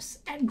 of Cups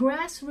at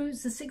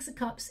grassroots, the 6 of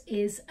Cups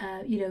is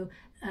you know,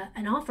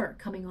 an offer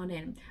coming on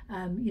in,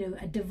 you know,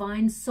 a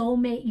divine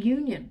soulmate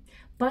union.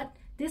 But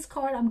this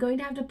card, I'm going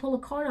to have to pull a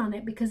card on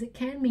it, because it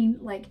can mean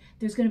like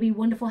there's going to be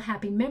wonderful,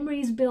 happy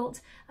memories built,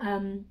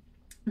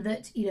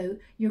 that, you know,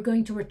 you're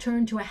going to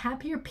return to a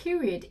happier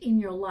period in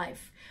your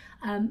life.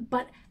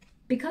 But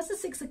because the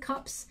 6 of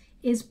Cups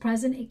is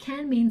present, it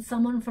can mean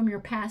someone from your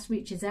past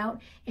reaches out.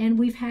 And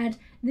we've had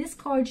this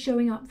card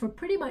showing up for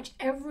pretty much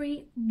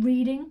every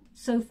reading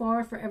so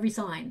far, for every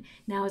sign.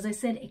 Now, as I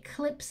said,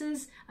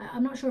 eclipses,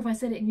 I'm not sure if I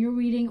said it in your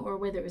reading or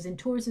whether it was in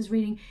Taurus's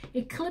reading,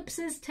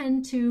 eclipses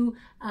tend to,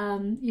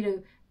 you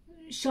know,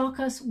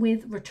 shock us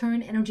with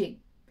return energy.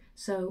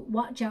 So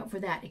watch out for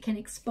that. It can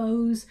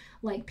expose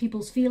like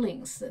people's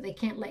feelings, that they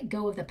can't let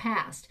go of the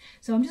past.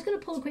 So I'm just going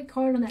to pull a quick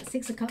card on that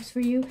 6 of Cups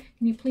for you.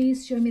 Can you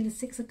please show me the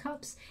 6 of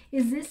Cups?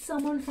 Is this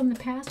someone from the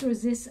past, or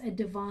is this a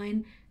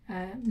divine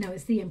no,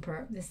 it's the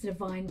Emperor, this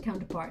divine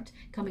counterpart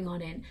coming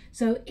on in.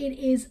 So it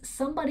is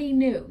somebody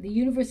new. The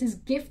universe is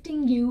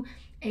gifting you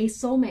a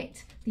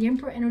soulmate. The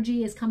Emperor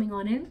energy is coming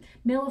on in.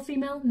 Male or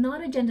female,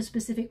 not a gender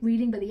specific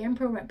reading, but the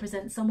Emperor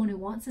represents someone who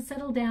wants to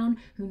settle down,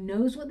 who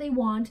knows what they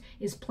want,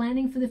 is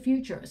planning for the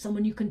future,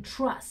 someone you can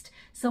trust,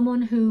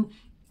 someone who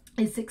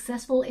is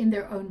successful in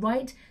their own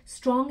right.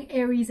 Strong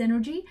Aries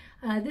energy.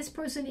 This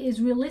person is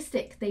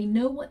realistic. They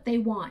know what they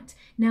want.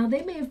 Now,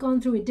 they may have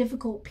gone through a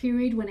difficult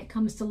period when it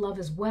comes to love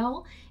as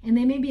well, and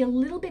they may be a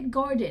little bit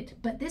guarded,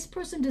 but this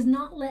person does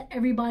not let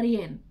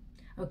everybody in.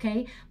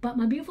 Okay, but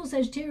my beautiful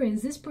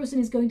Sagittarians, this person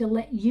is going to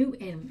let you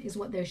in, is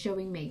what they're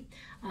showing me.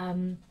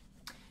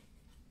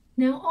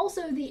 Now,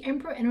 also the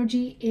Emperor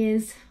energy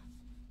is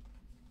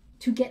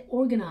to get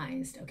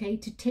organized, okay,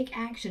 to take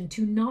action,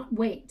 to not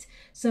wait.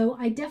 So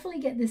I definitely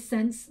get this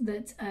sense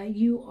that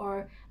you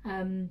are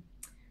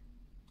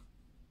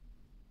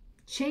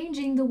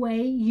changing the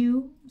way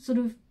you sort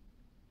of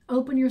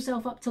open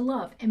yourself up to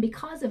love. And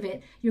because of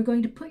it, you're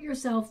going to put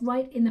yourself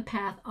right in the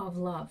path of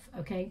love,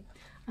 okay?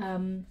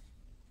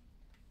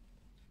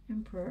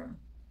 Emperor.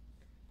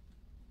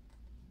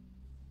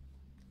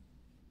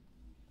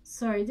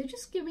 Sorry, did you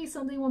just give me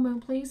something? One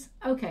moment, please.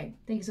 Okay,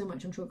 thank you so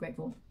much. I'm so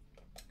grateful.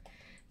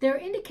 They're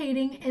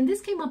indicating, and this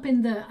came up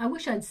in the, I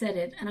wish I'd said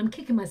it, and I'm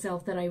kicking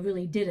myself that I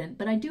really didn't,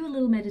 but I do a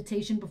little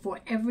meditation before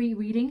every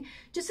reading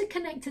just to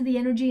connect to the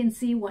energy and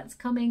see what's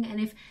coming. And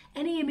if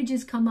any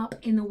images come up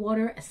in the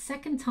water a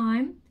second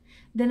time,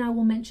 then I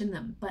will mention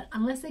them. But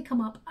unless they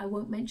come up, I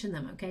won't mention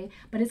them, okay?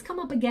 But it's come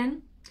up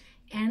again.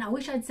 And I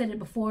wish I'd said it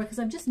before because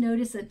I've just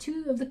noticed that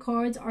two of the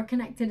cards are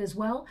connected as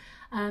well.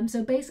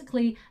 So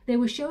basically, they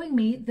were showing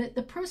me that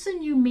the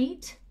person you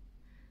meet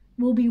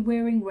will be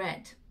wearing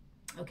red.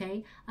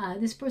 Okay,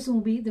 this person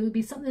will be, there will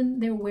be something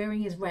they're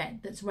wearing is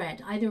red, that's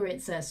red. Either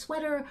it's a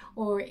sweater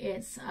or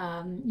it's,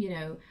 you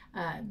know,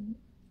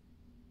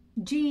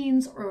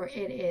 jeans, or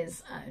it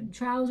is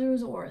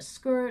trousers or a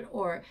skirt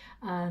or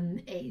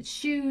a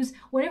shoes,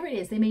 whatever it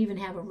is. They may even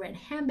have a red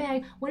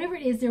handbag. Whatever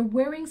it is, they're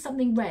wearing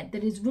something red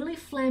that is really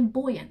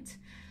flamboyant.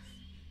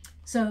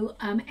 So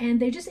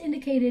and they just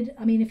indicated,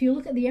 I mean, if you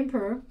look at the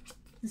Emperor,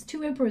 there's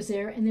two Emperors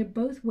there and they're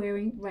both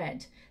wearing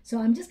red. So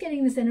I'm just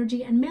getting this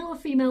energy, and male or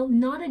female,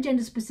 not a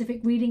gender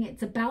specific reading,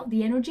 it's about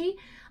the energy.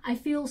 I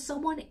feel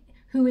someone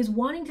who is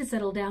wanting to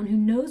settle down, who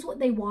knows what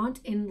they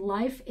want in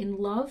life, in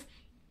love,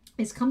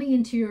 is coming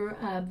into your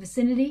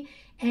vicinity,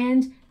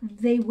 and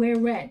they wear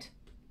red.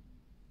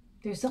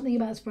 There's something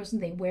about this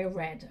person, they wear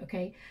red,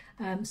 okay?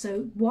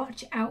 So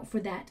watch out for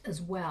that as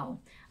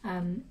well.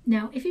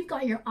 Now, if you've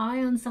got your eye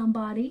on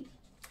somebody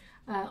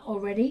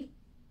already,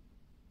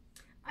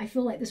 I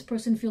feel like this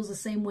person feels the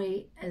same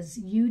way as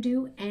you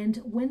do, and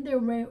when they're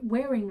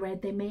wearing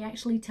red, they may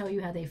actually tell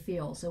you how they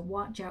feel. So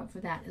watch out for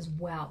that as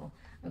well,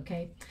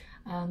 okay?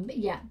 But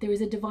yeah, there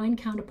is a divine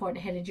counterpart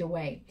headed your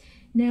way.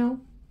 Now,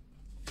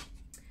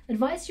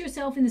 advice to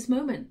yourself in this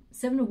moment,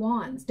 Seven of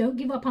Wands. Don't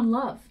give up on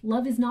love.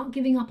 Love is not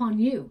giving up on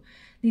you.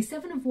 The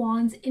Seven of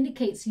Wands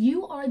indicates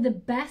you are the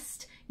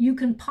best you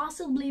can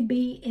possibly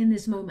be in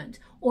this moment,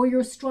 or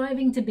you're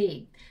striving to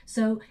be.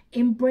 So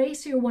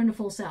embrace your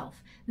wonderful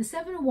self. The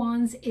Seven of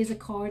Wands is a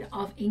card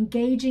of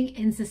engaging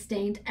in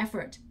sustained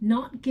effort,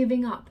 not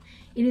giving up.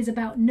 It is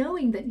about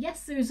knowing that,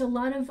 yes, there's a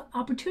lot of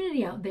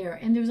opportunity out there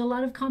and there's a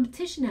lot of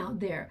competition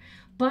out there,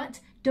 but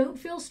don't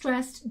feel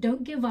stressed.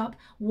 Don't give up.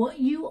 What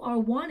you are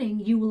wanting,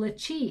 you will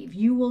achieve.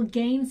 You will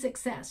gain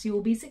success. You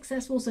will be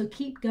successful, so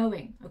keep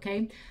going,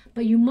 okay?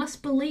 But you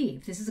must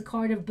believe. This is a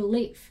card of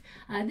belief.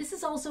 This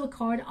is also a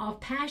card of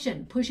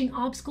passion, pushing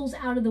obstacles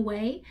out of the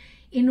way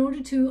in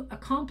order to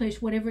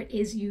accomplish whatever it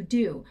is you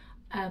do.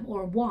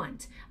 Or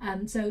want.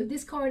 So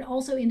this card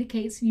also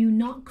indicates you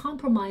not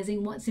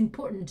compromising what's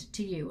important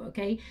to you,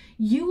 okay?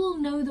 You will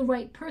know the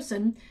right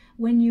person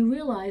when you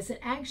realize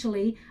that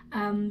actually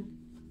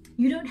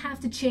you don't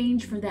have to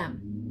change for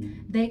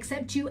them. They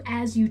accept you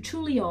as you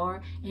truly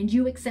are, and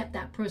you accept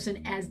that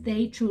person as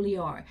they truly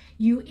are.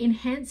 You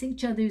enhance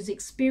each other's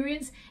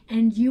experience,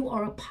 and you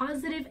are a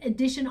positive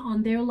addition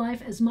on their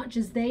life as much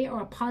as they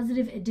are a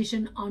positive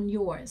addition on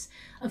yours.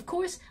 Of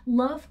course,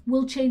 love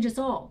will change us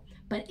all,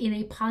 but in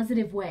a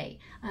positive way.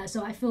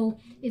 So I feel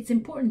it's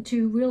important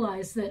to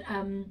realize that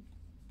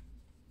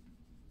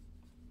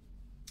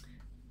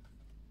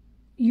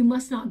you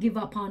must not give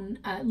up on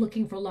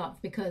looking for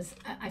love, because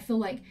I feel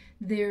like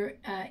there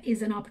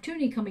is an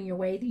opportunity coming your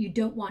way that you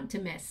don't want to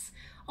miss.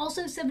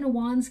 Also, Seven of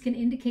Wands can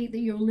indicate that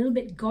you're a little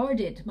bit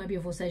guarded, my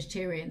beautiful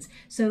Sagittarians.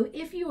 So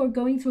if you are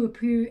going through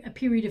a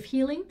period of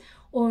healing,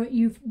 or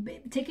you've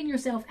taken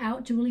yourself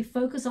out to really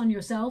focus on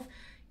yourself,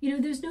 you know,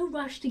 there's no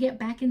rush to get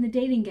back in the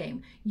dating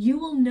game. You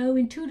will know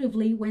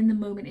intuitively when the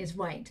moment is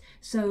right.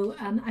 So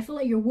I feel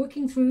like you're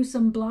working through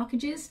some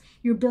blockages.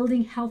 You're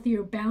building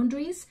healthier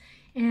boundaries.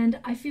 And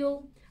I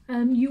feel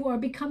you are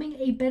becoming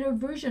a better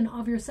version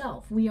of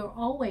yourself. We are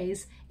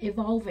always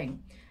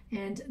evolving.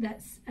 And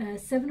that's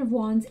Seven of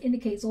Wands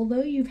indicates,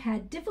 although you've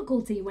had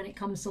difficulty when it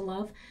comes to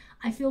love,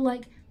 I feel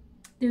like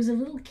there's a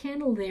little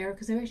candle there,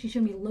 because they're actually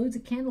showing me loads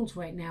of candles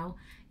right now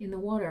in the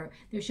water.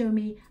 They're showing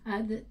me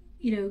that,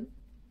 you know,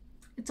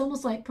 it's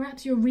almost like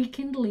perhaps you're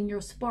rekindling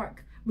your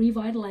spark,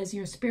 revitalizing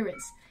your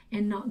spirits,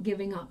 and not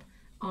giving up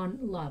on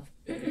love.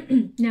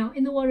 Now,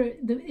 in the water,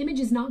 the image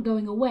is not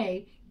going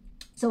away.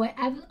 So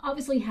I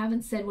obviously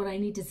haven't said what I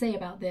need to say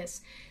about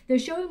this. They're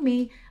showing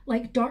me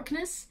like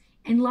darkness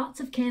and lots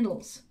of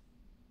candles.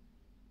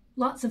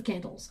 Lots of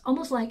candles.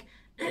 Almost like,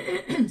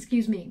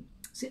 excuse me.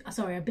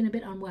 Sorry, I've been a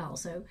bit unwell.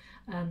 So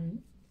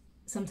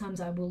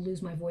sometimes I will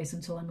lose my voice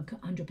until I'm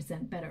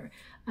 100% better.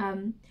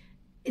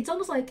 It's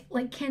almost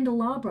like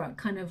candelabra,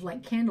 kind of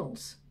like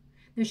candles.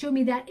 They're showing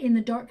me that in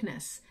the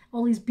darkness.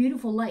 All these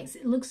beautiful lights.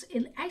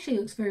 It actually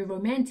looks very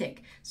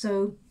romantic.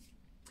 So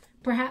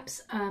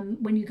perhaps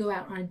when you go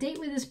out on a date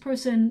with this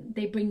person,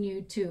 they bring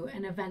you to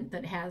an event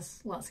that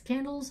has lots of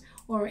candles,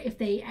 or if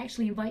they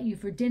actually invite you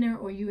for dinner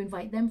or you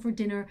invite them for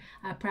dinner,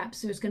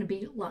 perhaps there's going to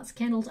be lots of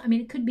candles. I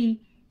mean, it could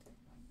be,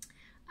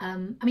 I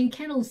mean,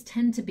 candles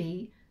tend to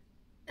be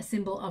a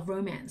symbol of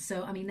romance.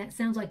 So, I mean, that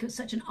sounds like it's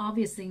such an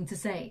obvious thing to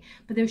say,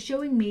 but they're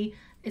showing me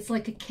it's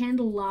like a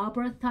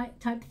candelabra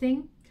type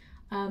thing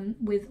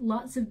with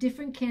lots of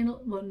different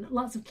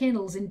lots of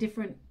candles in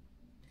different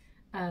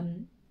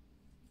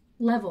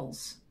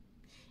levels,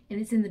 and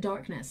it's in the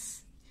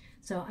darkness.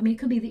 So I mean, it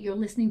could be that you're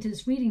listening to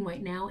this reading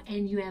right now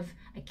and you have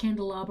a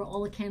candelabra,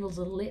 all the candles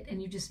are lit,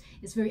 and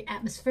it's very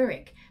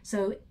atmospheric.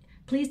 So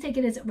please take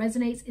it as it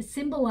resonates. It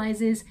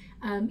symbolizes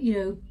you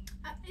know,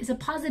 it's a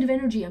positive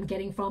energy I'm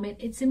getting from it.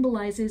 It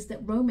symbolizes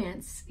that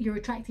romance, you're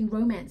attracting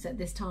romance at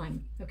this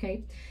time,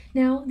 okay?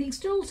 Now, the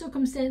external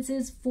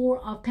circumstances, 4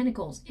 of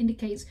Pentacles,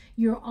 indicates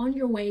you're on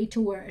your way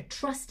toward a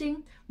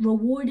trusting,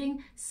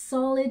 rewarding,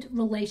 solid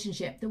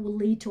relationship that will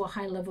lead to a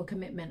high level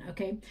commitment,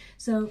 okay?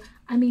 So,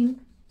 I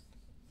mean,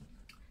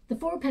 the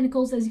 4 of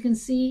Pentacles, as you can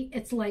see,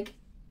 it's like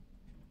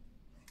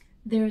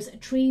there's a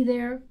tree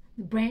there,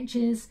 the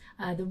branches,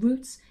 the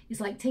roots, it's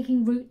like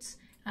taking roots.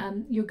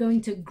 You're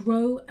going to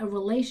grow a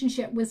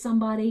relationship with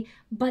somebody,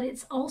 but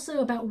it's also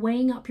about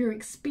weighing up your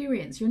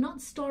experience. You're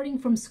not starting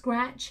from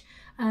scratch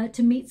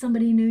to meet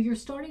somebody new. You're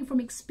starting from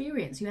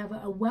experience. You have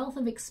a wealth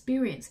of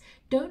experience.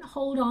 Don't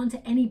hold on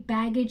to any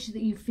baggage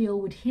that you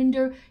feel would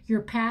hinder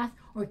your path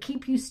or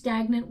keep you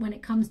stagnant when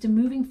it comes to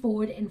moving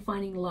forward and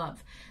finding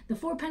love. The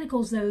 4 of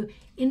Pentacles, though,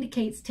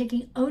 indicates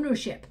taking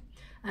ownership,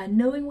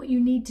 knowing what you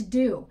need to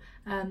do,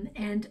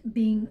 and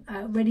being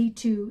ready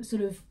to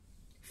sort of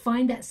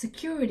find that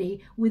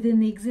security within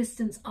the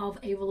existence of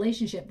a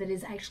relationship that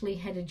is actually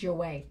headed your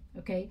way,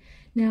 okay?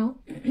 Now,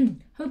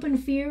 hope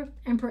and fear,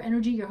 Emperor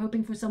energy, you're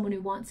hoping for someone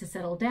who wants to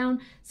settle down,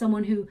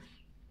 someone who,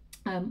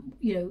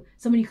 you know,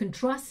 someone you can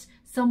trust,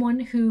 someone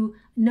who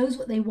knows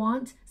what they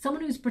want,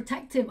 someone who's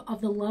protective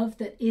of the love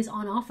that is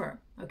on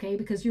offer, okay?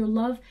 Because your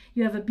love,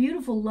 you have a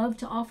beautiful love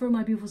to offer,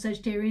 my beautiful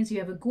Sagittarians. You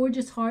have a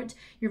gorgeous heart,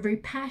 you're very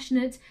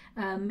passionate,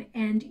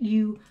 and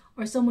you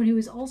are someone who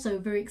is also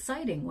very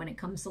exciting when it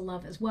comes to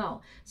love as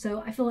well.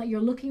 So I feel like you're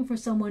looking for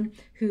someone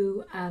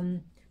who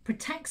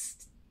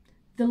protects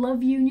the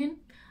love union.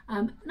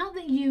 Not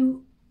that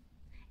you,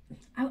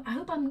 I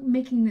hope I'm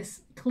making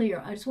this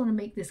clear. I just want to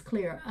make this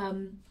clear.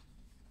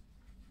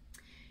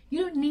 You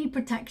don't need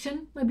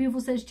protection, my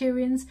beautiful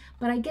Sagittarians,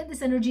 but I get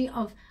this energy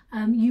of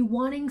you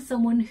wanting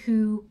someone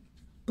who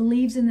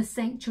believes in the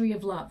sanctuary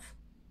of love,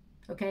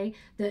 okay?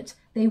 That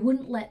they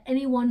wouldn't let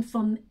anyone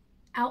from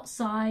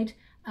outside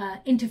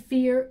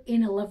interfere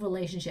in a love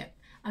relationship.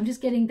 I'm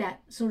just getting that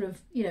sort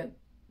of, you know,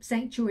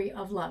 sanctuary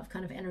of love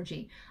kind of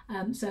energy.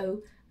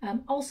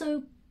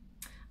 Also,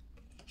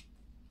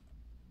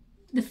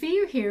 the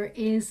fear here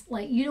is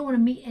like you don't want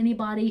to meet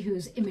anybody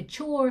who's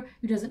immature,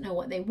 who doesn't know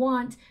what they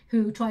want,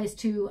 who tries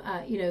to,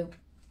 you know,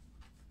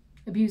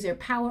 abuse their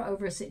power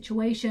over a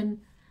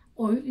situation,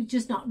 or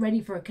just not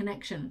ready for a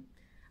connection.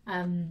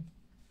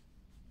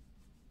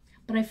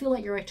 But I feel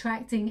like you're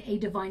attracting a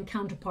divine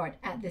counterpart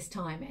at this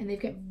time, and they've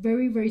got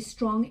very, very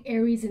strong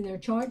Aries in their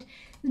chart.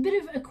 There's a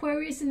bit of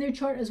Aquarius in their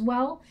chart as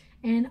well,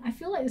 and I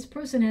feel like this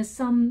person has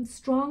some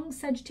strong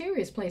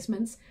Sagittarius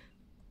placements,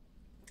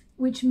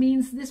 which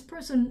means this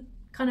person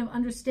kind of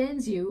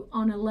understands you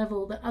on a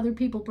level that other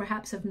people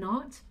perhaps have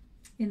not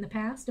in the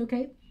past,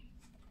 okay?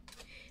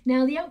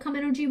 Now, the outcome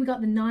energy, we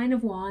got the 9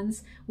 of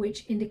Wands,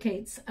 which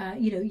indicates,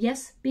 you know,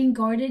 yes, being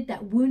guarded,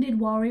 that wounded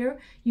warrior.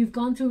 You've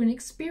gone through an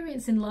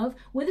experience in love,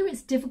 whether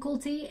it's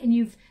difficulty and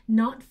you've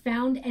not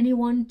found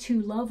anyone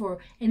to love or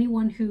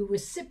anyone who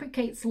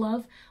reciprocates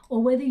love,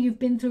 or whether you've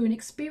been through an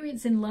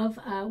experience in love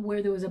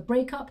where there was a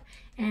breakup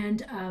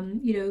and,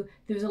 you know,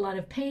 there's a lot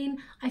of pain.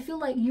 I feel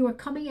like you are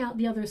coming out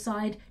the other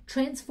side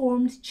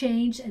transformed,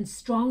 changed, and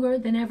stronger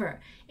than ever.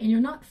 And you're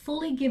not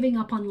fully giving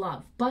up on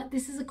love, but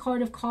this is a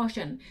card of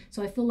caution.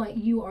 So I feel like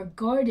you are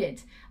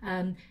guarded.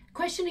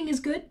 Questioning is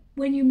good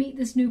when you meet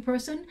this new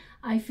person.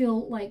 I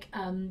feel like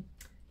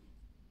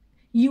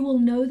you will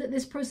know that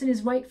this person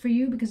is right for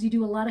you because you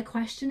do a lot of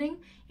questioning,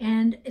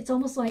 and it's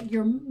almost like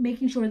you're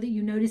making sure that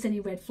you notice any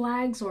red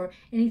flags or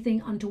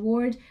anything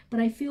untoward. But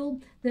I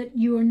feel that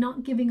you are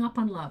not giving up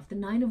on love. The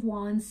 9 of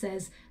Wands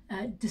says,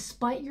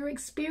 despite your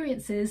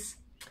experiences,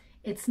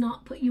 it's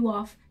not put you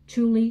off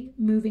truly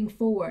moving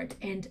forward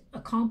and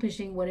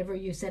accomplishing whatever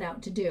you set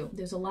out to do.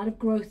 There's a lot of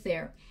growth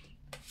there.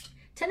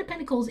 Ten of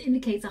Pentacles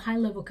indicates a high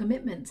level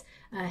commitment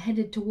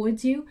headed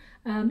towards you.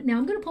 Now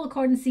I'm going to pull a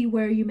card and see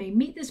where you may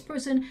meet this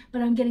person,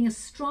 but I'm getting a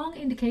strong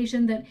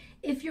indication that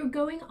if you're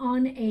going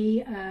on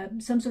a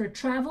some sort of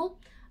travel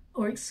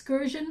or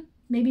excursion,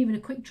 maybe even a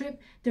quick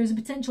trip, there's a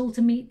potential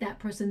to meet that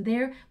person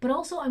there. But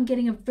also I'm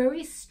getting a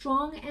very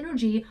strong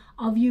energy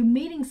of you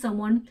meeting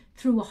someone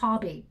through a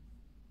hobby.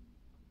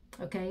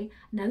 Okay,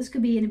 now this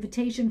could be an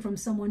invitation from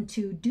someone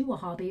to do a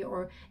hobby,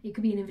 or it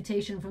could be an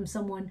invitation from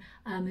someone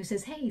who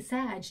says, hey,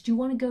 Sag, do you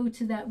want to go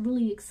to that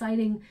really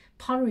exciting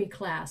pottery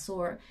class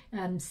or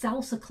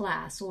salsa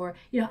class? Or,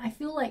 you know, I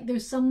feel like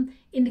there's some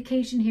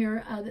indication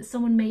here that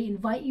someone may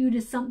invite you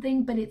to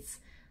something, but it's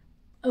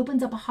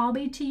opens up a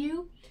hobby to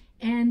you.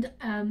 And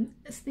I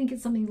think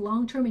it's something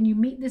long-term, and you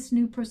meet this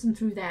new person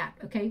through that,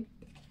 okay?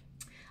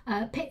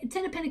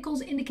 Ten of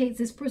Pentacles indicates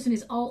this person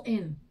is all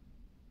in.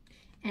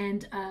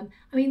 And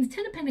I mean, the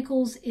Ten of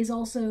Pentacles is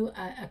also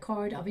a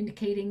card of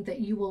indicating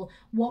that you will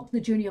walk the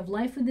journey of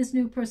life with this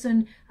new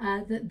person,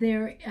 that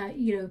they're,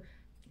 you know,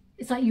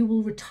 it's like you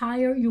will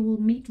retire, you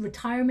will meet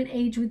retirement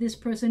age with this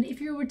person.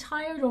 If you're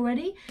retired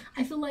already,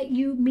 I feel like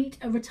you meet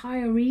a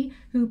retiree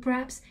who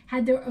perhaps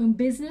had their own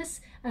business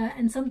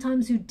and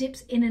sometimes who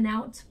dips in and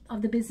out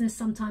of the business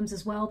sometimes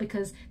as well,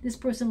 because this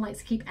person likes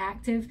to keep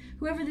active.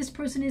 Whoever this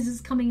person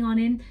is coming on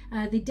in,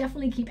 they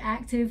definitely keep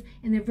active,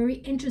 and they're a very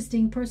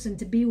interesting person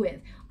to be with.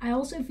 I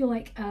also feel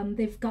like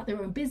they've got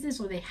their own business,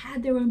 or they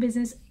had their own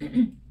business.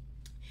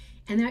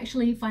 And they're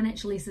actually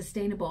financially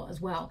sustainable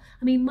as well.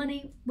 I mean,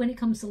 money, when it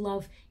comes to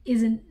love,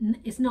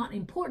 it's not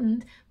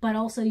important, but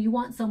also you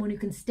want someone who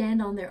can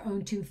stand on their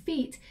own 2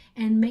 feet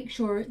and make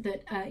sure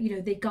that, you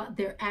know, they got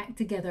their act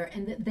together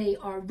and that they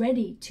are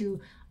ready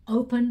to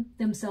open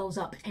themselves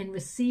up and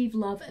receive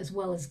love as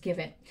well as give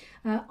it.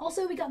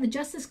 Also, we got the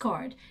Justice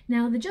card.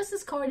 Now, the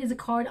Justice card is a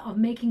card of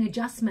making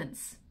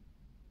adjustments.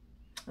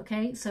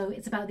 Okay, so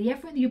it's about the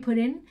effort that you put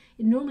in.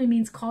 It normally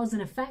means cause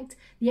and effect.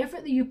 The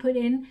effort that you put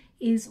in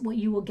is what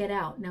you will get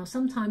out. Now,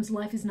 sometimes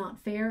life is not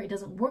fair. It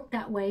doesn't work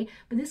that way.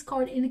 But this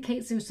card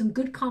indicates there's some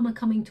good karma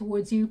coming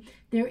towards you.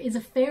 There is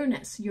a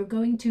fairness. You're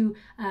going to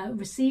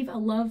receive a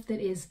love that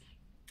is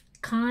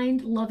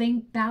kind,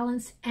 loving,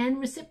 balanced, and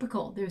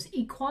reciprocal. There's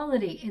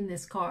equality in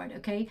this card,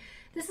 okay?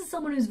 This is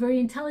someone who's very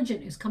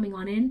intelligent who's coming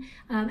on in.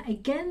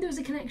 Again, there's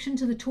a connection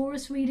to the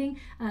Taurus reading.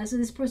 So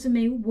this person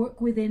may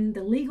work within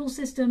the legal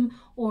system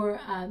or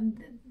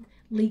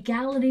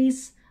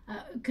legalities.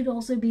 Could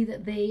also be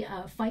that they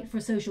fight for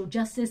social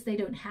justice. They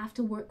don't have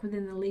to work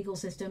within the legal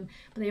system,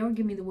 but they are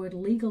giving me the word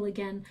legal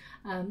again.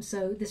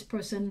 So this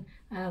person,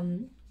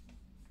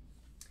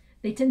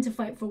 they tend to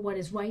fight for what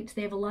is right.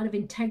 They have a lot of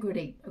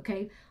integrity,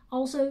 okay?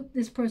 Also,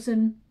 this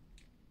person,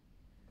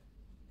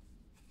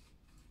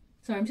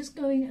 sorry, I'm just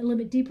going a little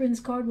bit deeper in this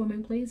card. 1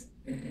 minute, please.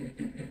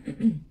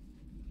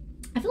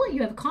 I feel like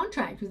you have a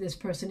contract with this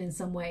person in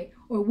some way,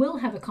 or will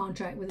have a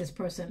contract with this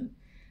person.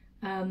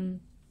 Or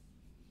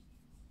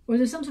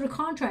there's some sort of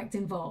contract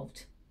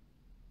involved.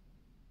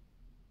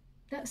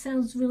 That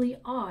sounds really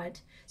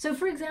odd. So,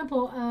 for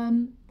example,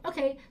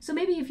 okay, so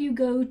maybe if you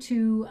go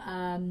to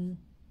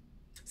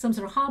some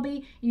sort of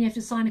hobby and you have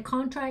to sign a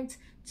contract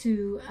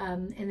to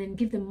and then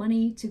give them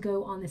money to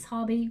go on this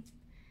hobby.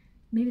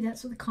 Maybe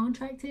that's what the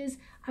contract is.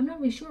 I'm not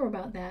really sure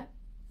about that.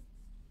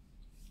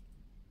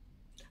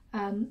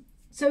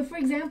 So for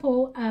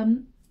example,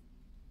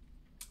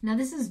 now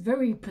this is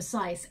very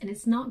precise and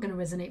it's not going to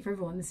resonate for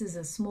everyone. This is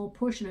a small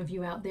portion of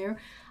you out there.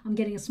 I'm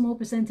getting a small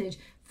percentage.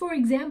 For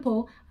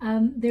example,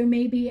 there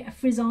may be a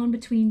frisson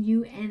between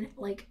you and,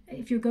 like,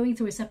 if you're going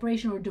through a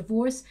separation or a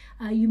divorce,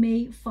 you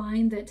may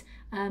find that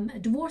a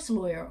divorce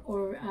lawyer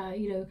or,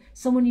 you know,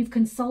 someone you've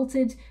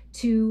consulted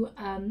to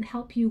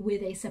help you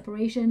with a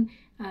separation,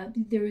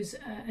 there's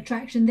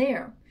attraction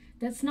there.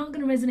 That's not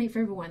going to resonate for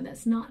everyone.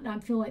 That's not, I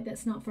feel like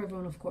that's not for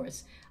everyone, of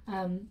course.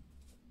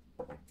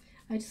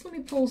 Just let me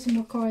pull some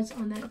more cards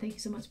on that. Thank you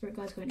so much, Spirit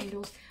Guides, Guardian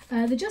Angels.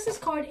 The Justice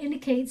card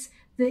indicates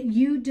that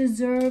you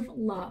deserve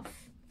love,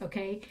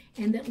 okay,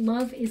 and that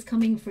love is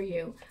coming for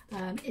you.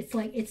 It's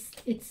like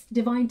it's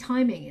divine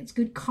timing. It's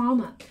good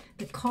karma.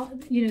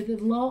 You know, the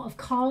law of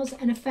cause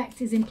and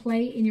effect is in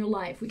play in your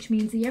life, which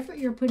means the effort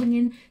you're putting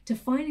in to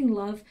finding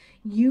love,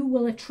 you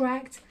will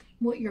attract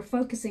what you're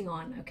focusing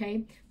on.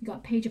 Okay, we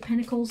got Page of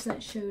Pentacles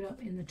that showed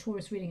up in the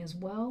Taurus reading as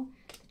well.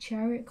 The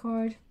Chariot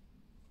card.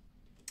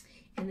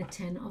 And the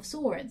Ten of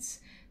Swords.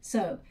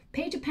 So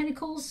Page of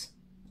Pentacles,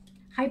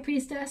 High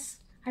Priestess.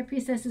 High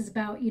Priestess is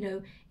about, you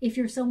know, if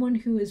you're someone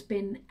who has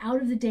been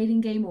out of the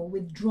dating game or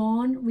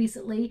withdrawn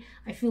recently,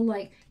 I feel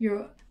like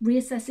you're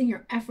reassessing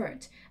your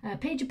effort.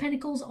 Page of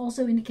Pentacles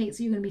also indicates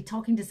that you're going to be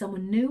talking to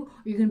someone new,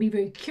 or you're going to be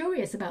very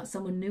curious about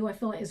someone new. I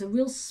feel like there's a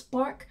real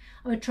spark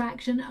of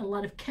attraction, a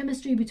lot of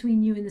chemistry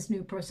between you and this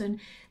new person.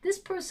 This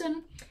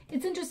person,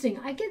 it's interesting.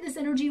 I get this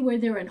energy where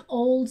they're an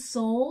old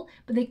soul,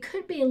 but they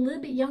could be a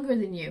little bit younger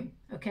than you.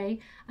 Okay,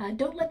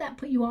 don't let that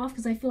put you off,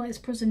 because I feel like this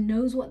person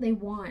knows what they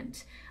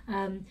want.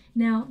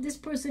 Now, this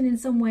person in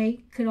some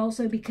way could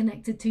also be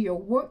connected to your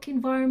work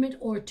environment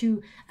or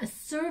to a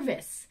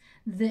service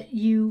that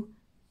you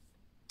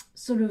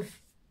sort of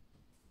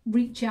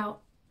reach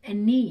out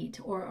and need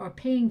or are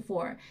paying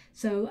for.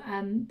 So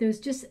there's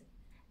just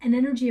an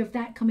energy of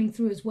that coming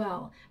through as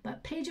well.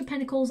 But Page of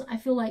Pentacles, I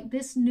feel like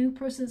this new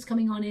person that's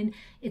coming on in,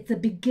 it's the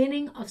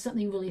beginning of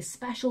something really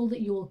special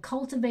that you will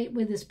cultivate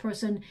with this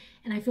person.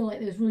 And I feel like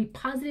there's really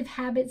positive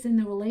habits in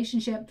the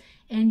relationship,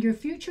 and your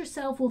future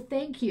self will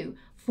thank you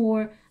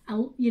for,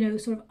 you know,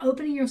 sort of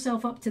opening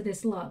yourself up to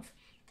this love.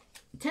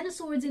 Ten of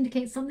Swords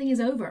indicates something is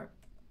over.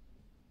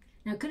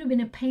 Now, it could have been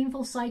a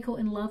painful cycle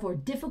in love or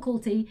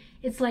difficulty.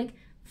 It's like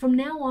from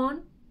now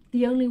on,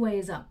 the only way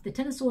is up. The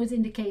Ten of Swords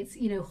indicates,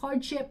 you know,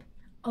 hardship,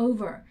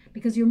 over,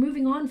 because you're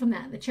moving on from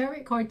that. The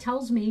Chariot card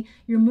tells me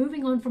you're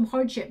moving on from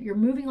hardship, you're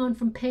moving on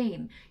from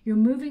pain, you're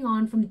moving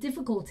on from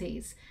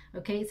difficulties.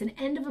 Okay, it's an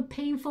end of a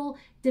painful,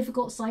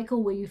 difficult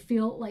cycle where you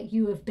feel like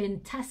you have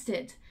been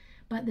tested.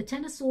 But the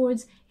Ten of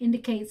Swords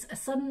indicates a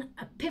sudden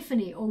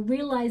epiphany or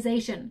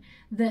realization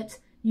that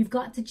you've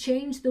got to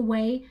change the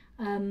way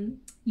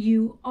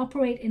you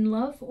operate in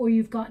love, or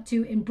you've got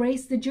to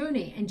embrace the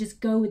journey and just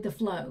go with the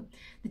flow.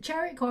 The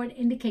Chariot card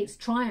indicates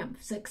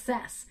triumph,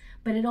 success,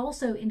 but it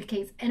also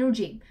indicates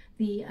energy,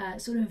 the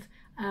sort of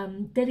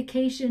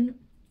dedication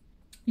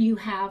you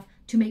have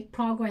to make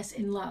progress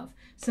in love.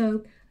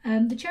 So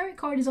the Chariot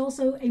card is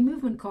also a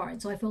movement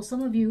card. So I feel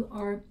some of you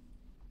are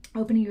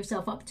opening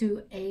yourself up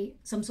to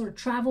some sort of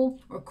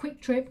travel or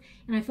quick trip,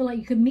 and I feel like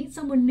you could meet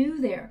someone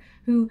new there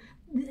who,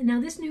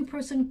 now this new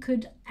person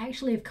could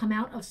actually have come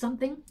out of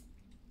something.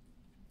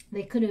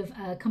 They could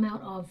have come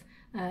out of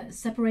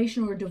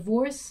separation or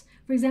divorce,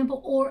 for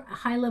example, or a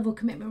high-level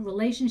commitment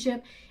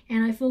relationship.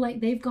 And I feel like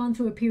they've gone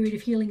through a period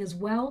of healing as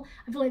well.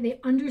 I feel like they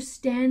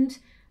understand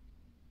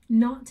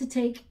not to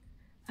take,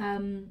 how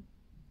can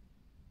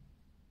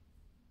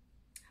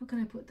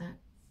I put that?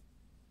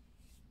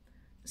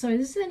 Sorry,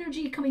 this is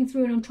energy coming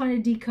through and I'm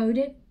trying to decode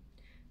it.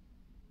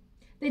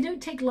 They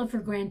don't take love for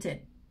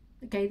granted.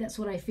 Okay, that's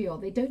what I feel.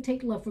 They don't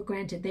take love for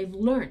granted. They've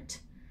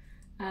learnt.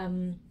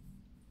 And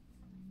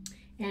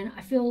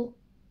I feel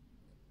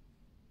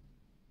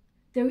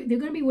they're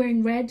going to be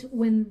wearing red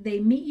when they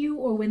meet you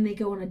or when they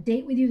go on a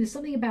date with you. There's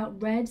something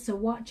about red, so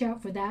watch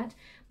out for that.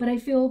 But I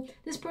feel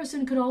this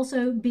person could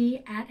also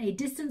be at a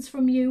distance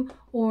from you,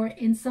 or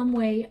in some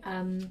way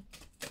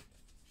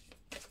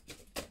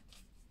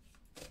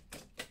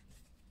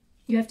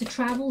you have to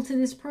travel to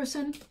this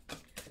person.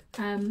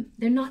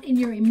 They're not in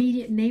your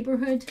immediate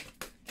neighborhood,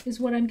 is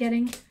what I'm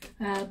getting,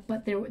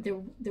 but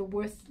they're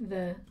worth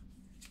the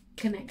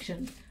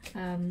connection.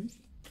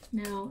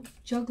 Now,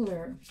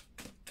 Juggler.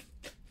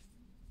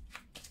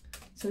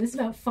 So this is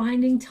about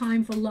finding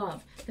time for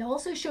love. They're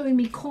also showing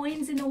me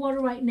coins in the water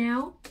right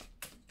now.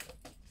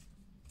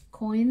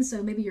 Coins,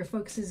 so maybe your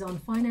focus is on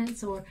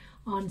finance or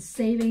on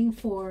saving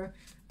for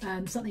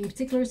something in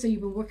particular, so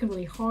you've been working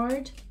really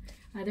hard.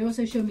 They're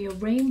also showing me a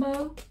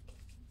rainbow.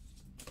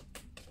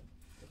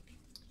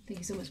 Thank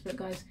you so much for it,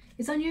 guys.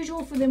 It's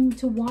unusual for them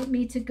to want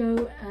me to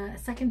go a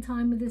second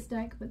time with this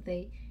deck, but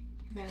they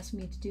have asked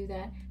me to do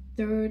that.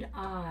 Third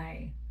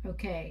eye.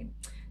 Okay,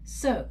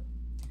 so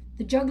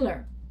the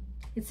Juggler.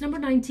 It's number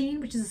 19,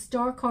 which is a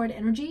star card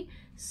energy.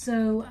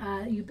 So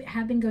you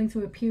have been going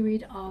through a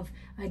period of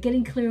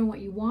getting clear on what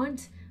you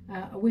want.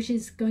 A wish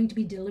is going to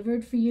be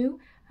delivered for you.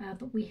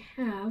 But we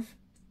have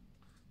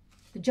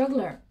the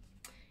Juggler.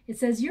 It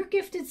says, you're a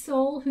gifted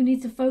soul who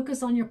needs to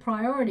focus on your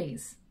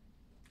priorities.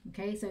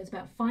 Okay, so it's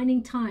about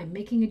finding time,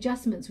 making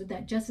adjustments with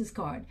that Justice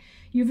card.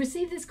 You've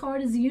received this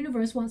card as the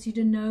universe wants you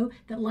to know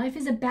that life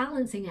is a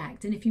balancing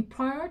act. And if you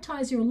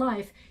prioritize your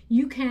life,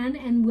 you can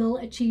and will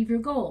achieve your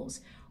goals.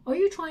 Are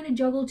you trying to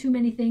juggle too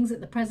many things at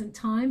the present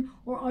time,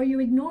 or are you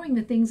ignoring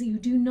the things that you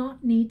do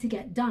not need to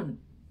get done?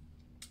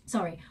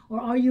 Sorry,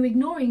 or are you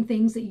ignoring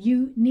things that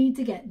you need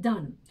to get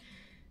done?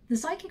 The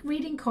psychic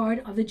reading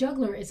card of the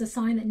Juggler is a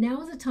sign that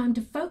now is the time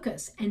to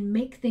focus and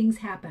make things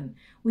happen.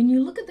 When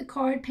you look at the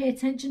card, pay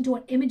attention to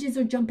what images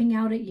are jumping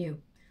out at you.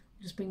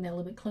 I'll just bring that a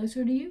little bit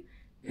closer to you.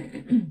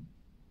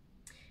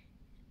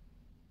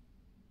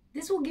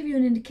 This will give you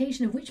an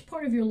indication of which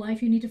part of your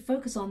life you need to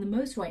focus on the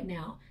most right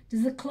now.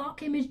 Does the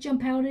clock image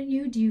jump out at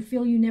you? Do you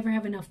feel you never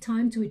have enough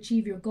time to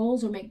achieve your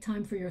goals or make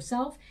time for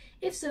yourself?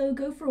 If so,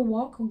 go for a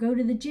walk or go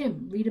to the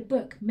gym, read a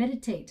book,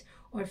 meditate,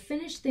 or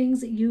finish things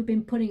that you've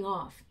been putting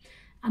off.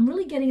 I'm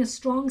really getting a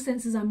strong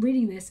sense as I'm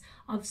reading this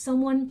of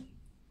someone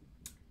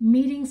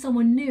meeting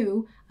someone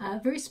new, a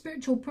very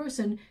spiritual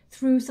person,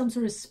 through some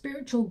sort of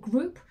spiritual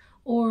group,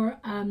 or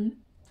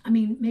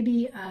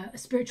maybe a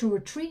spiritual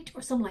retreat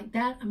or something like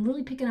that. I'm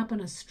really picking up on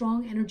a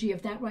strong energy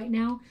of that right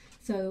now.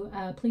 So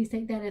please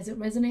take that as it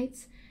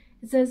resonates.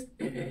 It says,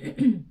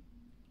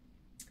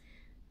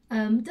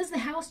 does the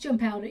house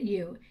jump out at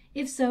you?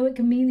 If so, it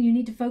can mean that you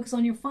need to focus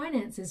on your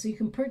finances so you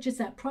can purchase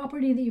that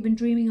property that you've been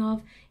dreaming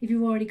of. If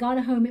you've already got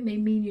a home, it may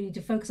mean you need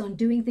to focus on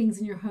doing things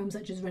in your home,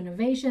 such as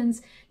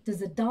renovations. Does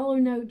the dollar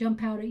note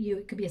jump out at you?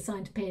 It could be a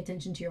sign to pay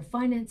attention to your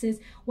finances.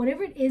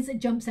 Whatever it is that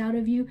jumps out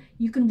of you,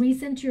 you can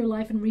recenter your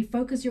life and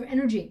refocus your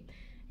energy.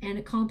 and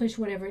accomplish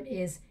whatever it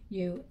is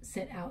you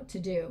set out to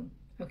do.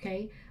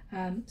 Okay,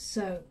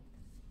 so,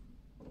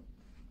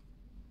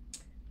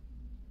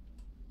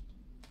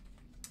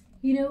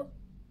 you know,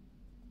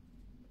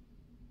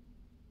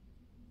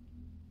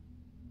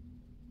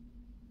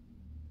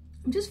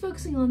 I'm just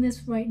focusing on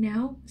this right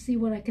now, see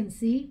what I can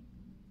see.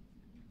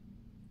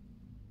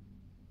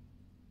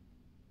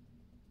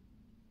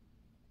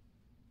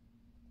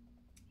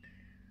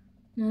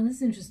 Now this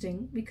is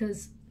interesting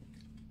because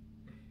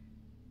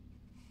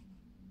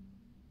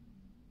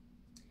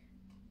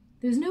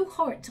there's no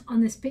heart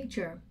on this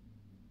picture.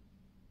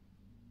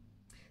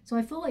 So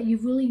I feel like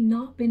you've really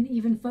not been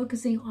even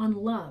focusing on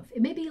love.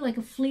 It may be like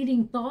a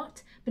fleeting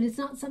thought, but it's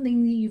not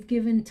something that you've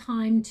given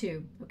time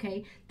to,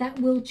 okay? That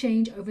will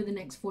change over the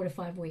next 4 to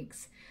 5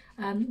 weeks.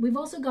 We've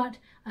also got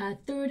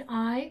third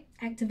eye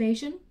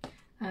activation.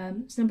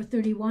 It's number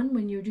 31.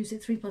 When you reduce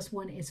it, 3 plus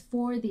 1 is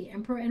 4, the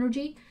Emperor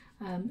energy.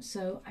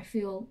 So I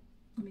feel,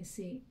 let me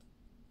see.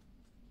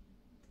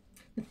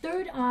 The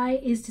third eye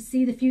is to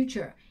see the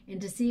future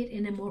and to see it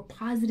in a more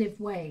positive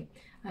way.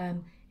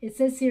 It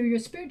says here, your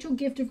spiritual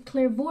gift of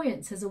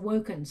clairvoyance has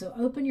awoken. So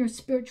open your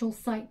spiritual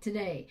sight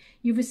today.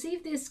 You've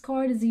received this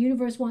card as the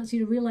universe wants you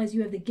to realize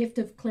you have the gift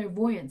of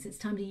clairvoyance. It's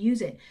time to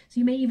use it. So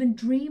you may even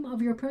dream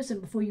of your person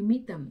before you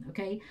meet them,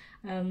 okay?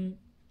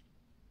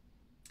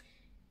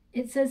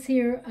 It says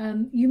here,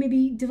 you may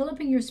be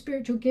developing your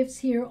spiritual gifts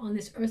here on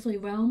this earthly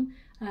realm.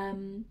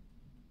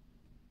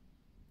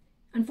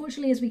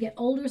 Unfortunately, as we get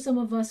older, some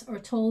of us are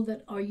told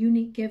that our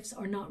unique gifts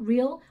are not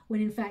real,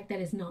 when in fact that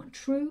is not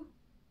true.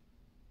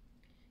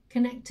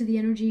 Connect to the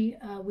energy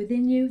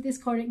within you. This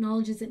card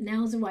acknowledges that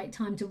now is the right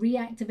time to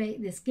reactivate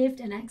this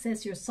gift and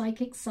access your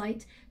psychic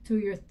sight through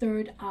your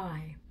third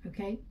eye,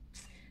 okay?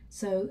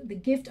 So the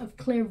gift of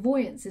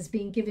clairvoyance is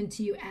being given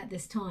to you at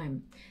this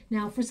time.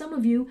 Now, for some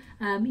of you,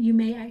 you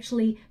may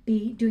actually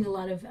be doing a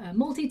lot of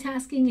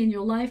multitasking in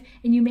your life,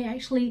 and you may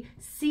actually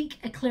seek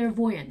a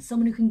clairvoyant,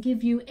 someone who can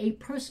give you a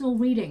personal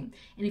reading.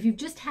 And if you've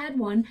just had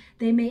one,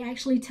 they may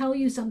actually tell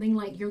you something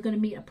like you're going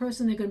to meet a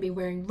person, they're going to be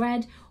wearing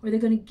red, or they're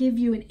going to give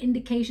you an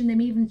indication. They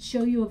may even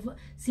show you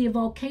see a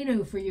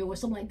volcano for you or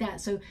something like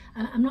that. So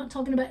I'm not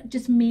talking about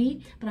just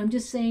me, but I'm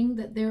just saying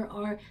that there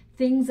are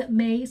things that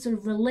may sort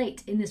of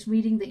relate in this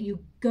reading that you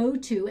go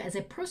to as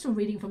a personal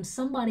reading from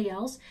somebody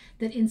else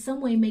that in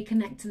some way may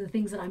connect to the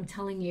things that I'm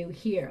telling you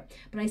here.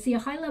 But I see a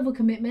high level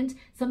commitment,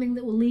 something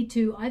that will lead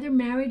to either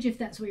marriage, if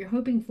that's what you're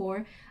hoping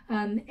for,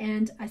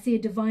 and I see a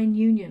divine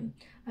union.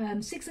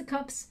 6 of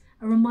Cups,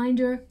 a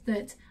reminder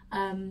that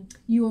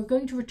you are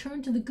going to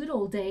return to the good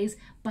old days,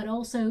 but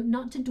also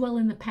not to dwell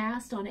in the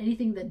past on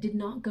anything that did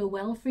not go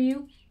well for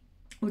you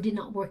or did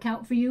not work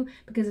out for you,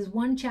 because as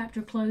one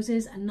chapter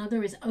closes,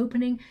 another is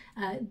opening.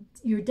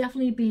 You're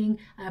definitely being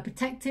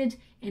protected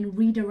and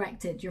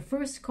redirected. Your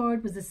first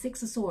card was the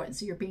 6 of Swords,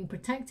 so you're being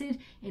protected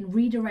and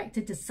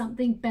redirected to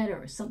something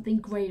better, something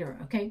greater,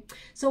 okay?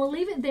 So I'll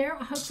leave it there.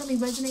 I hope something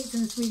resonates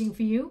in this reading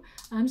for you.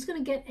 I'm just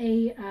going to get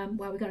a,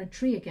 wow, we got a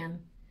tree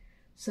again.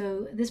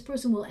 So this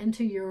person will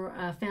enter your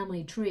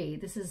family tree.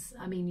 This is,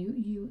 I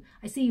mean,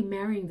 I see you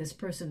marrying this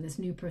person, this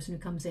new person who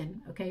comes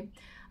in, okay?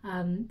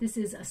 This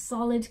is a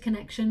solid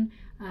connection.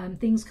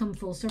 Things come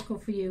full circle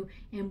for you.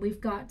 And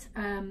we've got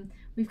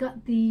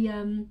the,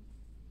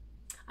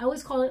 I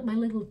always call it my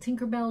little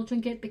Tinkerbell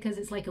trinket because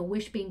it's like a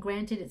wish being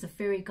granted. It's a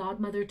fairy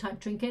godmother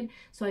type trinket.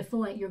 So I feel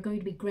like you're going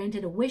to be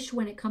granted a wish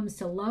when it comes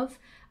to love.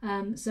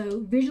 So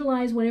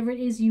visualize whatever it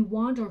is you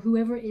want or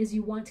whoever it is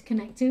you want to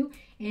connect to,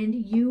 and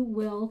you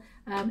will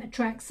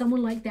attract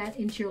someone like that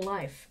into your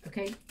life,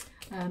 okay?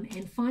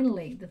 And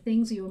finally, the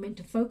things you were meant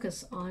to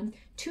focus on: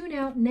 tune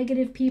out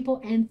negative people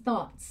and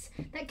thoughts.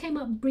 That came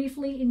up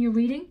briefly in your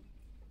reading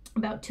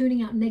about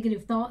tuning out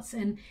negative thoughts.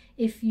 And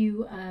if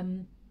you,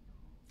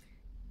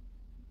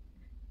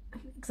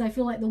 because I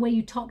feel like the way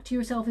you talk to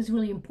yourself is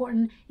really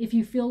important. If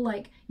you feel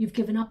like you've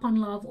given up on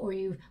love or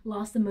you've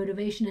lost the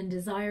motivation and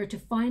desire to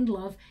find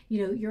love,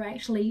 you know, you're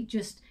actually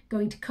just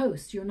going to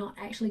coast. You're not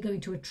actually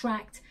going to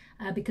attract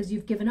because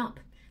you've given up.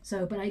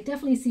 So, but I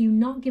definitely see you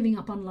not giving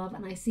up on love,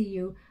 and I see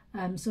you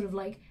sort of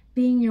like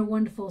being your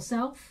wonderful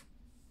self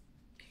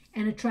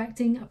and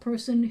attracting a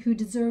person who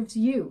deserves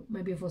you,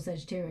 my beautiful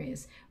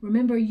Sagittarius.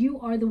 Remember, you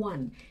are the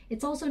one.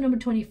 It's also number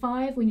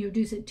 25. When you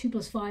reduce it, 2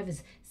 plus 5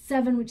 is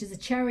 7, which is a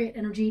Chariot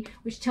energy,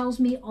 which tells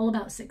me all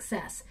about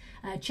success.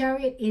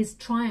 Chariot is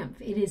triumph.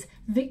 It is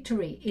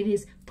victory. It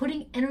is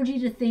putting energy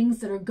to things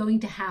that are going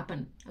to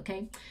happen,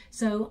 okay?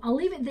 So I'll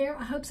leave it there.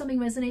 I hope something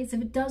resonates.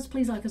 If it does,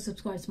 please like and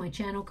subscribe to my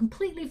channel.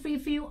 Completely free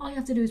for you. All you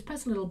have to do is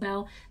press a little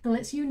bell that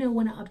lets you know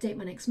when I update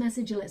my next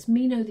message. It lets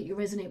me know that you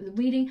resonate with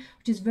the reading,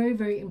 which is very,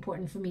 very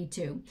important for me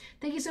too.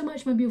 Thank you so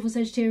much, my beautiful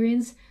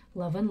Sagittarians.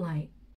 Love and light.